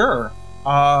really sure.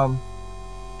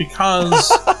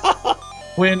 Because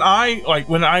when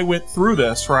I went through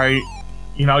this, right,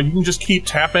 you know, you can just keep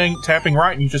tapping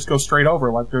right, and you just go straight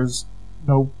over, like there's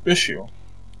no issue.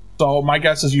 So my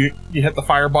guess is you hit the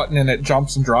fire button and it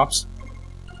jumps and drops.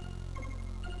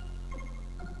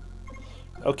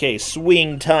 Okay,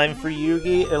 swing time for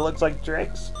Yugi. It looks like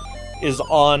Drix is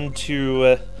on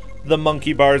to the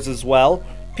monkey bars as well.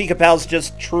 Pika Pal's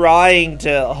just trying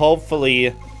to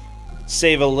hopefully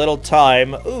save a little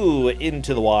time. Ooh,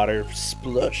 into the water.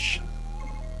 Splush.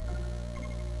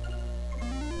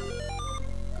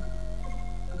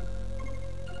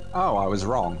 Oh, I was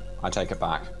wrong. I take it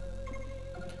back.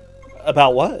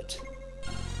 About what?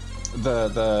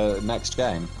 The next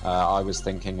game. I was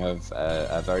thinking of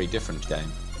a very different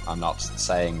game. I'm not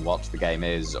saying what the game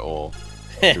is or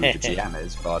who the GM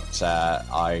is, but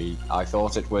I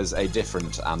thought it was a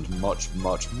different and much,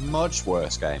 much, much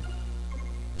worse game.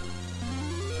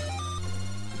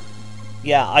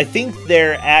 Yeah, I think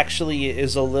there actually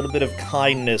is a little bit of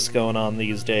kindness going on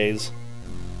these days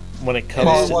when it comes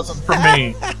Well, to... it wasn't for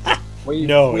me.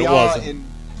 It wasn't.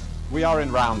 We are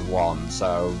in round 1,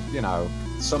 so, you know,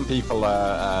 some people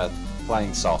are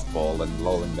playing softball and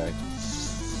lulling their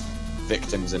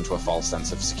victims into a false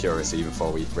sense of security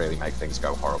before we really make things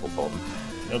go horrible for them.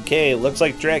 Okay, looks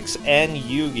like Drex and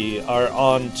Yugi are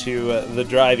on to the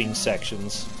driving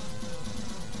sections.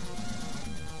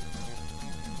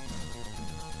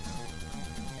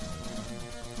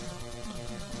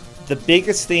 The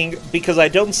biggest thing, because I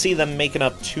don't see them making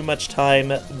up too much time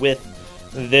with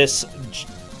this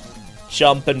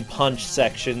jump and punch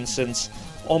section, since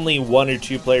only 1 or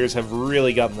 2 players have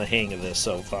really gotten the hang of this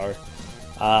so far.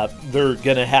 They're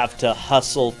gonna have to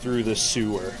hustle through the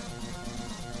sewer.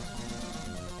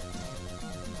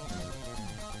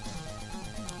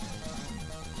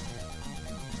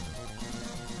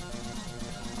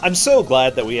 I'm so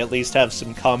glad that we at least have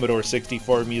some Commodore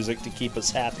 64 music to keep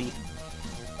us happy.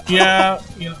 Yeah,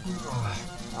 you know.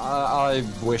 I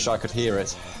wish I could hear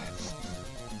it.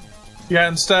 Yeah,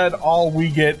 instead, all we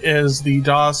get is the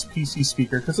DOS PC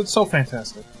speaker, because it's so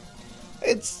fantastic.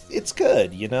 It's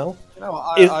good, you know? You know,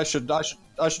 I should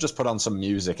just put on some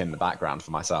music in the background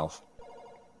for myself.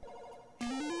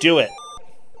 Do it.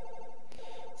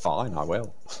 Fine, I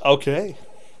will. Okay.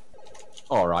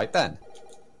 Alright then.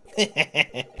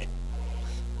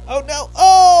 Oh no!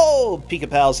 Oh! Pika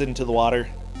Pal's into the water.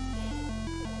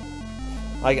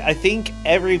 Like, I think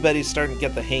everybody's starting to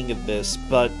get the hang of this,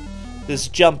 but this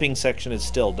jumping section is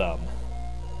still dumb.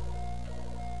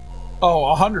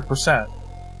 Oh, 100%.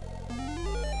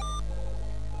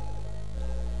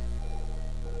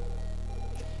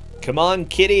 Come on,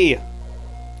 kitty!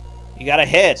 You got a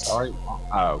hit! Sorry.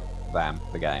 Oh, them,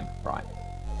 the game. Right.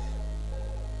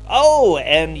 Oh,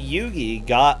 and Yugi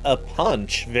got a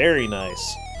punch. Very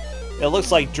nice. It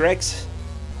looks like Drex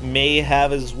may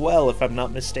have as well, if I'm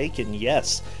not mistaken.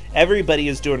 Yes. Everybody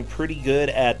is doing pretty good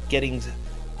at getting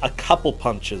a couple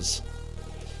punches.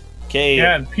 Okay.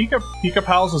 Yeah, and Pika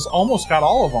Pals has almost got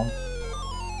all of them.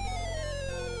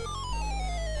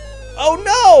 Oh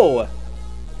no!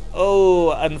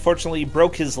 Oh, unfortunately, he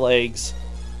broke his legs.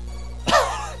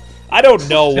 I don't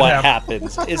know what happened.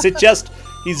 Is it just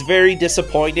he's very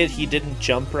disappointed he didn't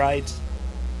jump right?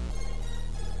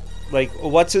 Like,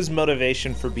 what's his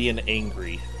motivation for being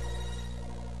angry?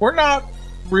 We're not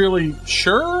really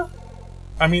sure.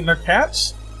 I mean, they're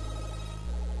cats.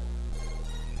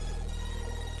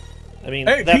 I mean,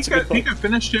 hey, that's a good point. Pika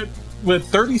finished it with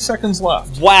 30 seconds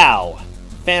left. Wow.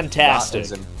 Fantastic.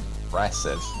 That is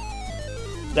impressive.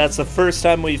 That's the first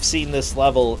time we've seen this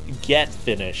level get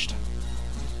finished.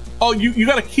 Oh, you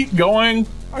gotta keep going.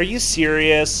 Are you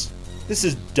serious? This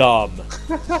is dumb.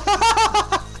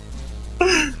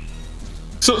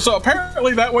 So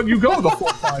apparently that one you go the full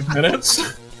 5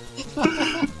 minutes.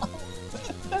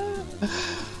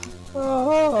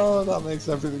 Oh, that makes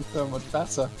everything so much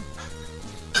better.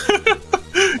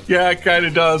 Yeah, it kind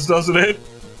of does, doesn't it?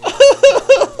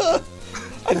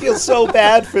 I feel so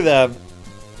bad for them.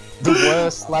 The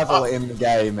worst level in the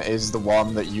game is the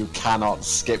one that you cannot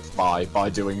skip by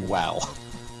doing well.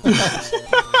 And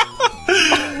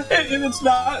it's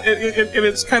not. And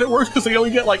it's kind of worse because they only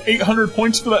get like 800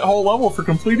 points for that whole level for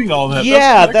completing all that.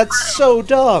 Yeah, that's so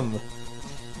dumb.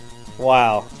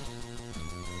 Wow.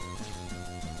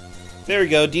 There we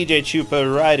go, DJ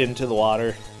Chupa right into the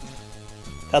water.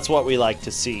 That's what we like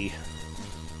to see.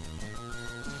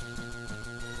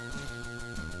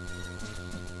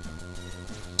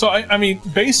 So, I mean,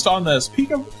 based on this,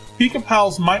 Pika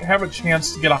Pals might have a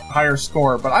chance to get a higher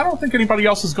score, but I don't think anybody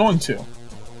else is going to.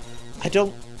 I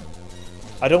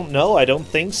don't know. I don't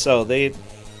think so.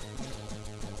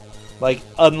 Like,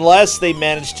 unless they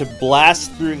manage to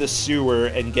blast through the sewer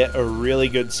and get a really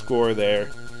good score there,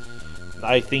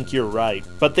 I think you're right.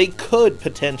 But they could,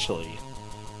 potentially,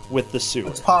 with the sewer.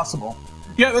 It's possible.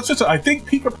 Yeah, that's just it. I think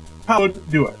Pika Pal would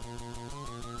do it.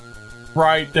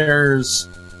 Right, there's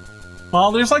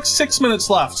like 6 minutes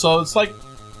left, so it's like,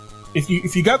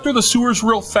 if you got through the sewers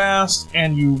real fast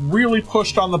and you really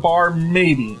pushed on the bar,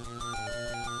 maybe.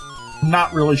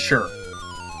 Not really sure.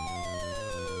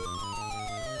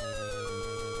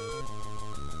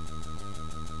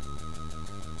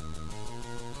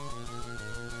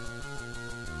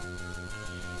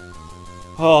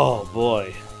 Oh,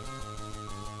 boy.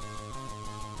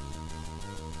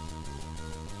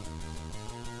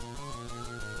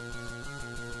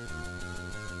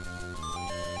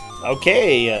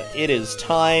 Okay, it is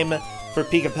time for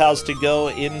Pika Pals to go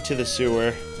into the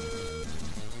sewer.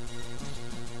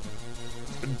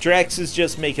 Drex is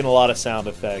just making a lot of sound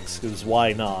effects, because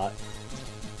why not?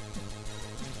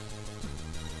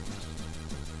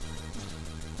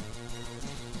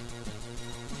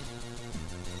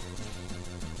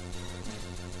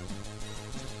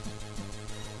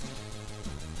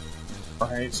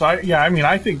 Right, so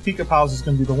I think Pika Pals is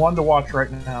going to be the one to watch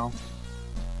right now.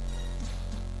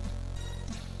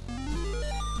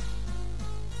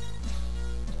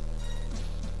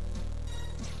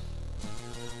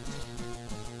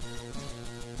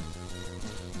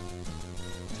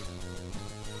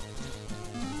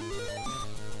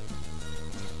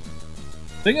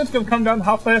 I think it's going to come down to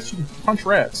how fast you can punch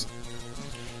rats.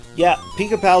 Yeah,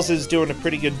 Pika Pals is doing a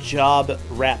pretty good job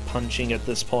rat punching at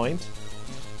this point,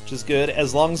 which is good,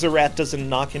 as long as the rat doesn't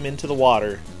knock him into the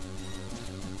water.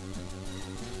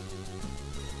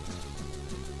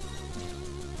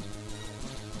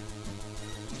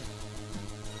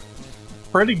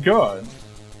 Pretty good.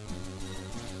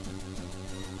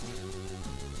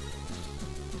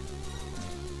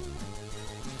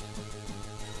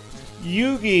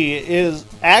 Yugi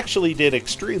actually did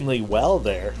extremely well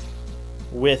there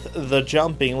with the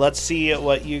jumping. Let's see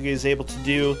what Yugi is able to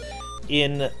do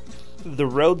in the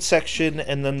road section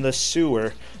and then the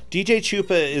sewer. DJ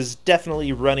Chupa is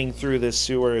definitely running through this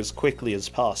sewer as quickly as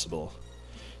possible.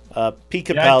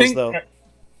 Pika Pals, though.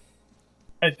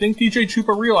 I think DJ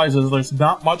Chupa realizes there's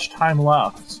not much time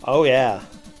left. Oh, yeah.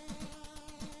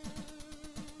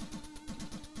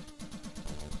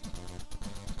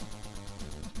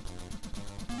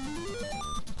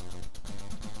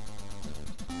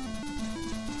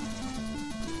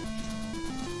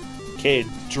 Okay,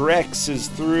 Drex is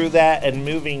through that and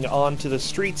moving on to the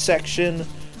street section,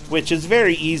 which is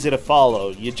very easy to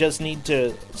follow. You just need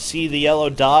to see the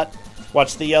yellow dot,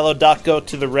 watch the yellow dot go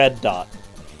to the red dot.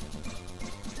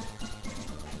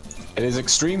 It is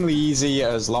extremely easy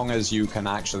as long as you can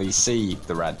actually see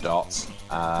the red dots,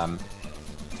 and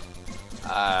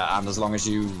as long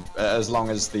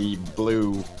as the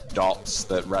blue dots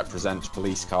that represent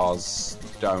police cars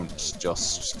don't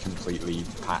just completely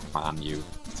Pac-Man you.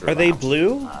 Are they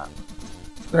blue?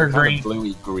 They're green.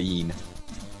 Bluey green.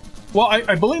 Well,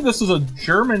 I believe this is a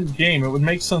German game. It would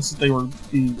make sense that they would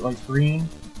be like green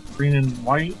and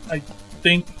white. I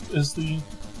think is the.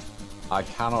 I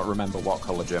cannot remember what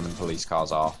color German police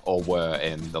cars are, or were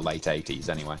in the late 80s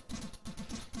anyway.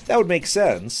 That would make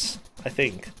sense, I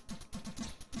think.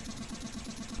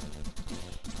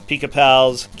 Pika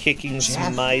Pals kicking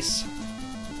some mice.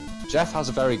 Jeff has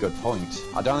a very good point.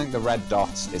 I don't think the red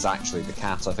dot is actually the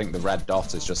cat. I think the red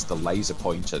dot is just the laser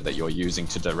pointer that you're using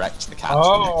to direct the cat.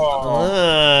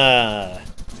 Ah.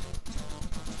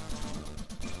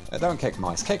 Don't kick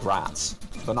mice, kick rats.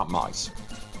 They're not mice.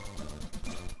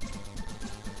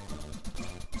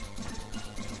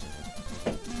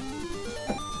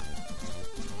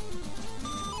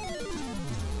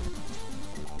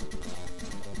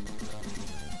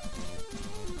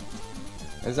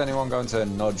 Is anyone going to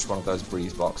nudge one of those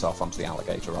breeze blocks off onto the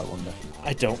alligator, I wonder?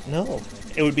 I don't know.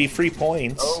 It would be free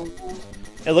points. Oh.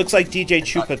 It looks like DJ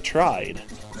Chupa tried.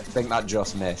 I think that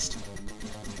just missed.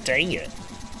 Dang it.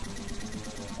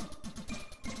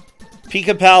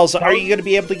 Pika Pals, are you going to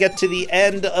be able to get to the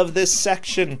end of this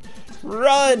section?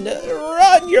 Run!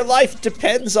 Run! Your life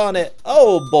depends on it!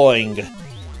 Oh, boing.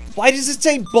 Why does it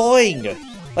say boing?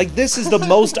 Like, this is the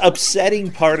most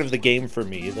upsetting part of the game for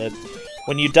me, that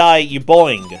when you die, you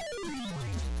boing.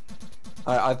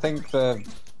 I think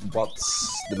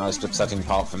what's the most upsetting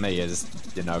part for me is,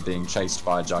 you know, being chased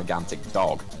by a gigantic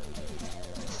dog.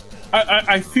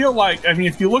 I feel like, I mean,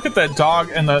 if you look at that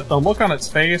dog and the look on its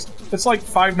face, it's like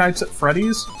Five Nights at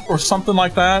Freddy's or something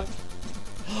like that.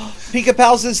 Pika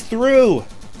Pals is through!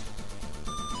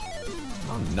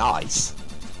 Oh, nice.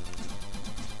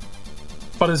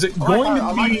 But is it going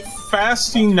to be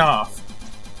fast enough?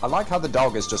 I like how the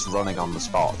dog is just running on the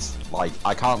spot. Like,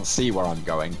 I can't see where I'm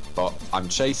going, but I'm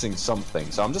chasing something,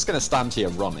 so I'm just gonna stand here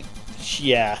running.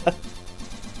 Yeah.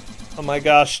 Oh my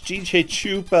gosh, DJ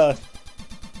Chupa.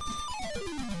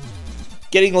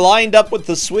 Getting lined up with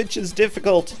the switch is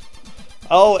difficult.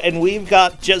 Oh, and we've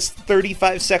got just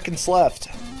 35 seconds left.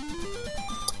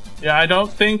 Yeah, I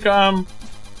don't think, I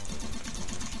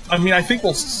mean, I think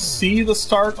we'll see the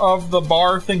start of the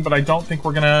bar thing, but I don't think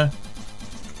we're gonna,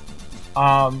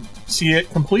 see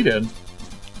it completed.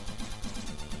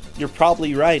 You're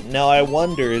probably right. Now I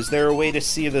wonder, is there a way to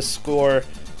see the score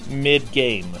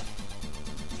mid-game?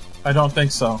 I don't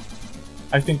think so.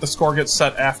 I think the score gets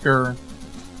set after...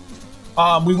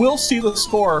 we will see the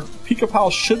score. Pika Pal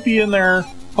should be in there,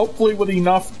 hopefully with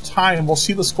enough time. We'll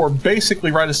see the score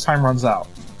basically right as time runs out.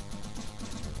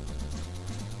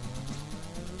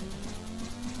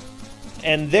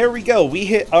 And there we go. We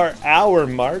hit our hour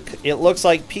mark. It looks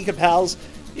like Pika Pals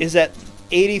is at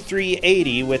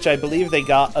 8380, which I believe they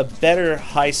got a better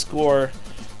high score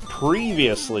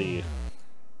previously.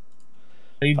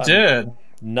 They did.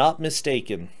 Not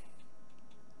mistaken.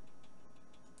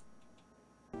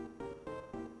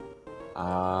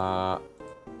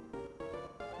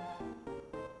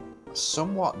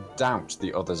 Somewhat doubt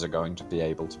the others are going to be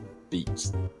able to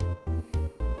beat.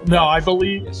 No, I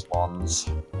believe... These ones.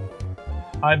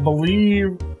 I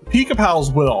believe Pika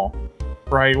Pals will,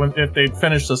 right, if they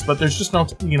finish this, but there's just no,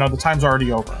 you know, the time's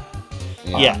already over.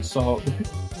 Yeah. So,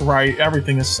 right,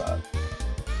 everything is set.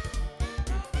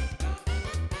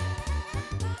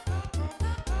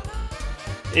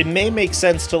 It may make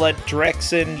sense to let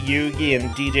Drexen, Yugi,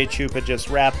 and DJ Chupa just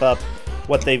wrap up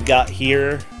what they've got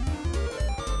here,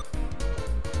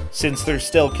 since they're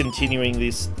still continuing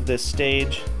this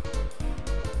stage,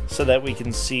 so that we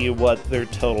can see what their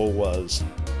total was.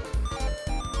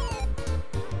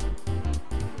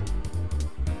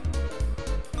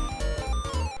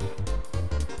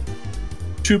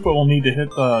 Chupa will need to hit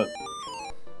the...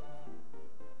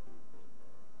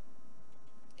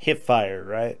 Hip fire,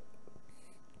 right?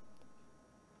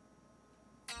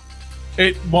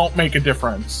 It won't make a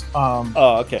difference.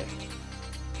 Oh, okay.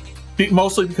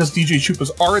 Mostly because DJ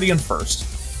Chupa's already in first.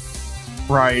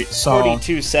 Right, so...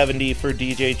 4270 for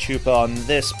DJ Chupa on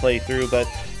this playthrough, but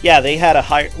yeah, they had a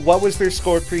high... What was their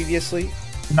score previously?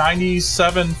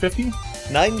 9750?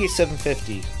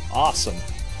 9750. Awesome.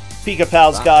 Pika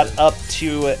Pals got up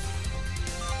to...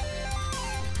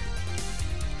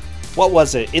 What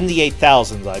was it? In the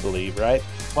 8,000s, I believe, right?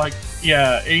 Like,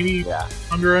 yeah, 80,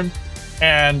 100.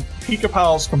 And Pika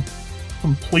Pals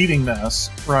completing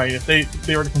this, right, if they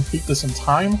were to complete this in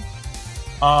time,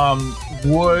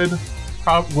 would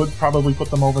probably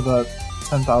put them over the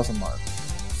 10,000 mark.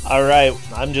 Alright,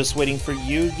 I'm just waiting for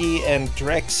Yugi and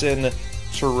Drexen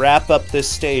to wrap up this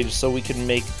stage so we can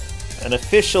make an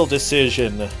official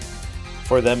decision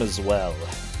for them as well.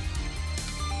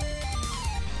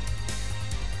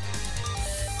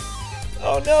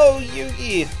 Oh no,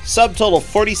 Yugi! Subtotal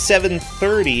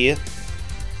 4730.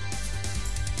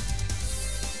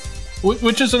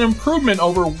 Which is an improvement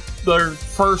over their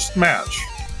first match.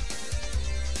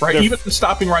 Right, even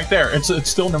stopping right there, it's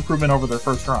still an improvement over their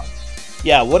first run.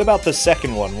 Yeah, what about the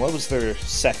second one? What was their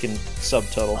second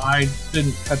subtotal? I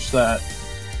didn't catch that.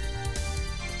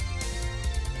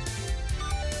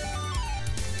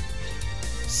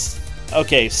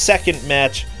 Okay, second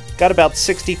match. Got about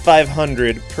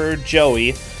 6,500 per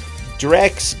Joey.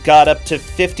 Drex got up to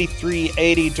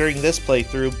 5,380 during this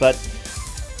playthrough, but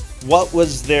what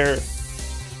was their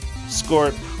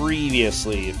score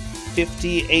previously?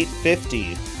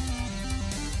 5,850.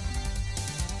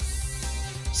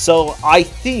 So I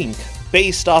think,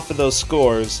 based off of those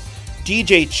scores,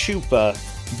 DJ Chupa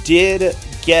did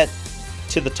get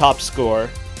to the top score.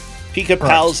 Pika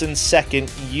Pal's in second,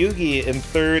 Yugi in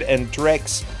third, and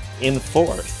Drex in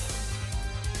fourth.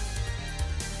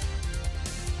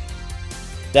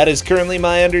 That is currently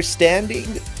my understanding.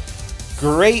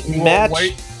 Great match.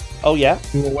 Oh, yeah?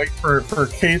 We will wait for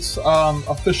Kate's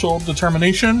official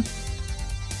determination.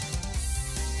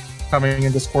 Coming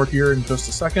in Discord here in just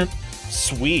a second.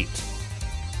 Sweet.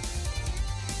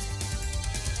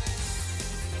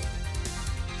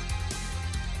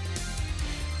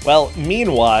 Well,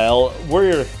 meanwhile,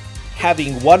 we're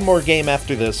having one more game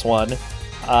after this one.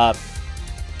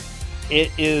 It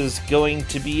is going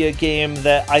to be a game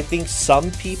that I think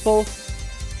some people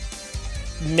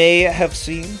may have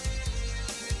seen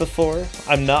before.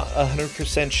 I'm not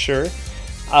 100% sure.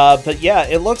 But yeah,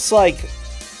 it looks like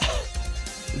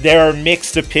there are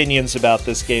mixed opinions about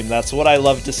this game. That's what I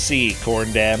love to see,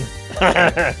 Corndan.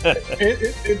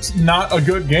 It's not a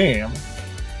good game.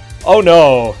 Oh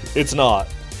no, it's not.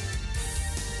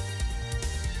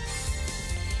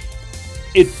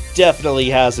 It definitely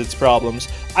has its problems.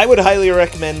 I would highly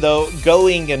recommend, though,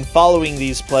 going and following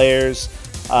these players.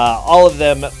 All of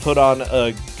them put on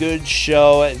a good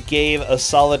show, gave a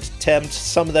solid attempt.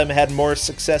 Some of them had more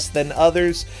success than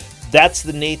others. That's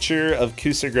the nature of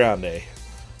Kusogr4nde.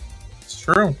 It's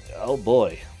true. Oh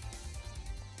boy.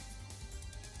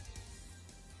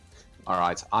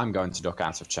 Alright, I'm going to duck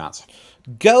out of chat.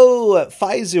 Go,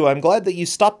 Faizu. I'm glad that you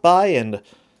stopped by and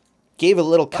gave a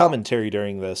little commentary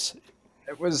during this.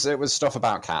 It was stuff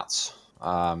about cats.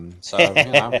 So,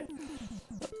 you know,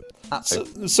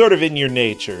 Sort of in your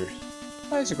nature.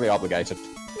 basically obligated.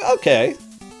 Okay.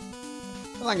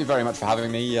 Well, thank you very much for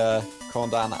having me,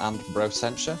 Corndan and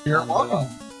Brosensha. You're welcome.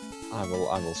 I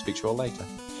will speak to you all later.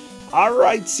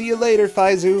 Alright, see you later,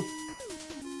 Faizu.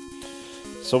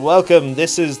 So welcome,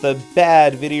 this is the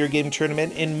bad video game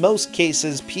tournament. In most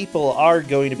cases, people are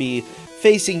going to be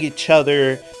facing each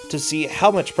other to see how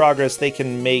much progress they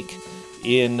can make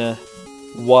in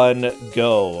one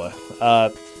go.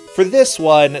 For this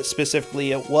one,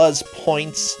 specifically, it was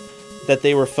points that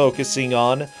they were focusing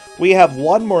on. We have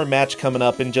one more match coming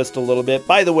up in just a little bit.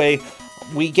 By the way,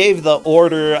 we gave the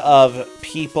order of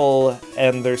people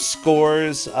and their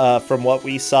scores from what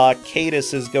we saw.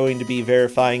 Cadis is going to be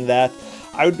verifying that.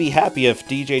 I would be happy if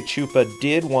DJ Chupa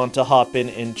did want to hop in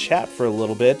and chat for a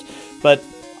little bit. But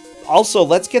also,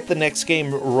 let's get the next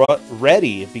game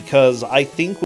ready, because I think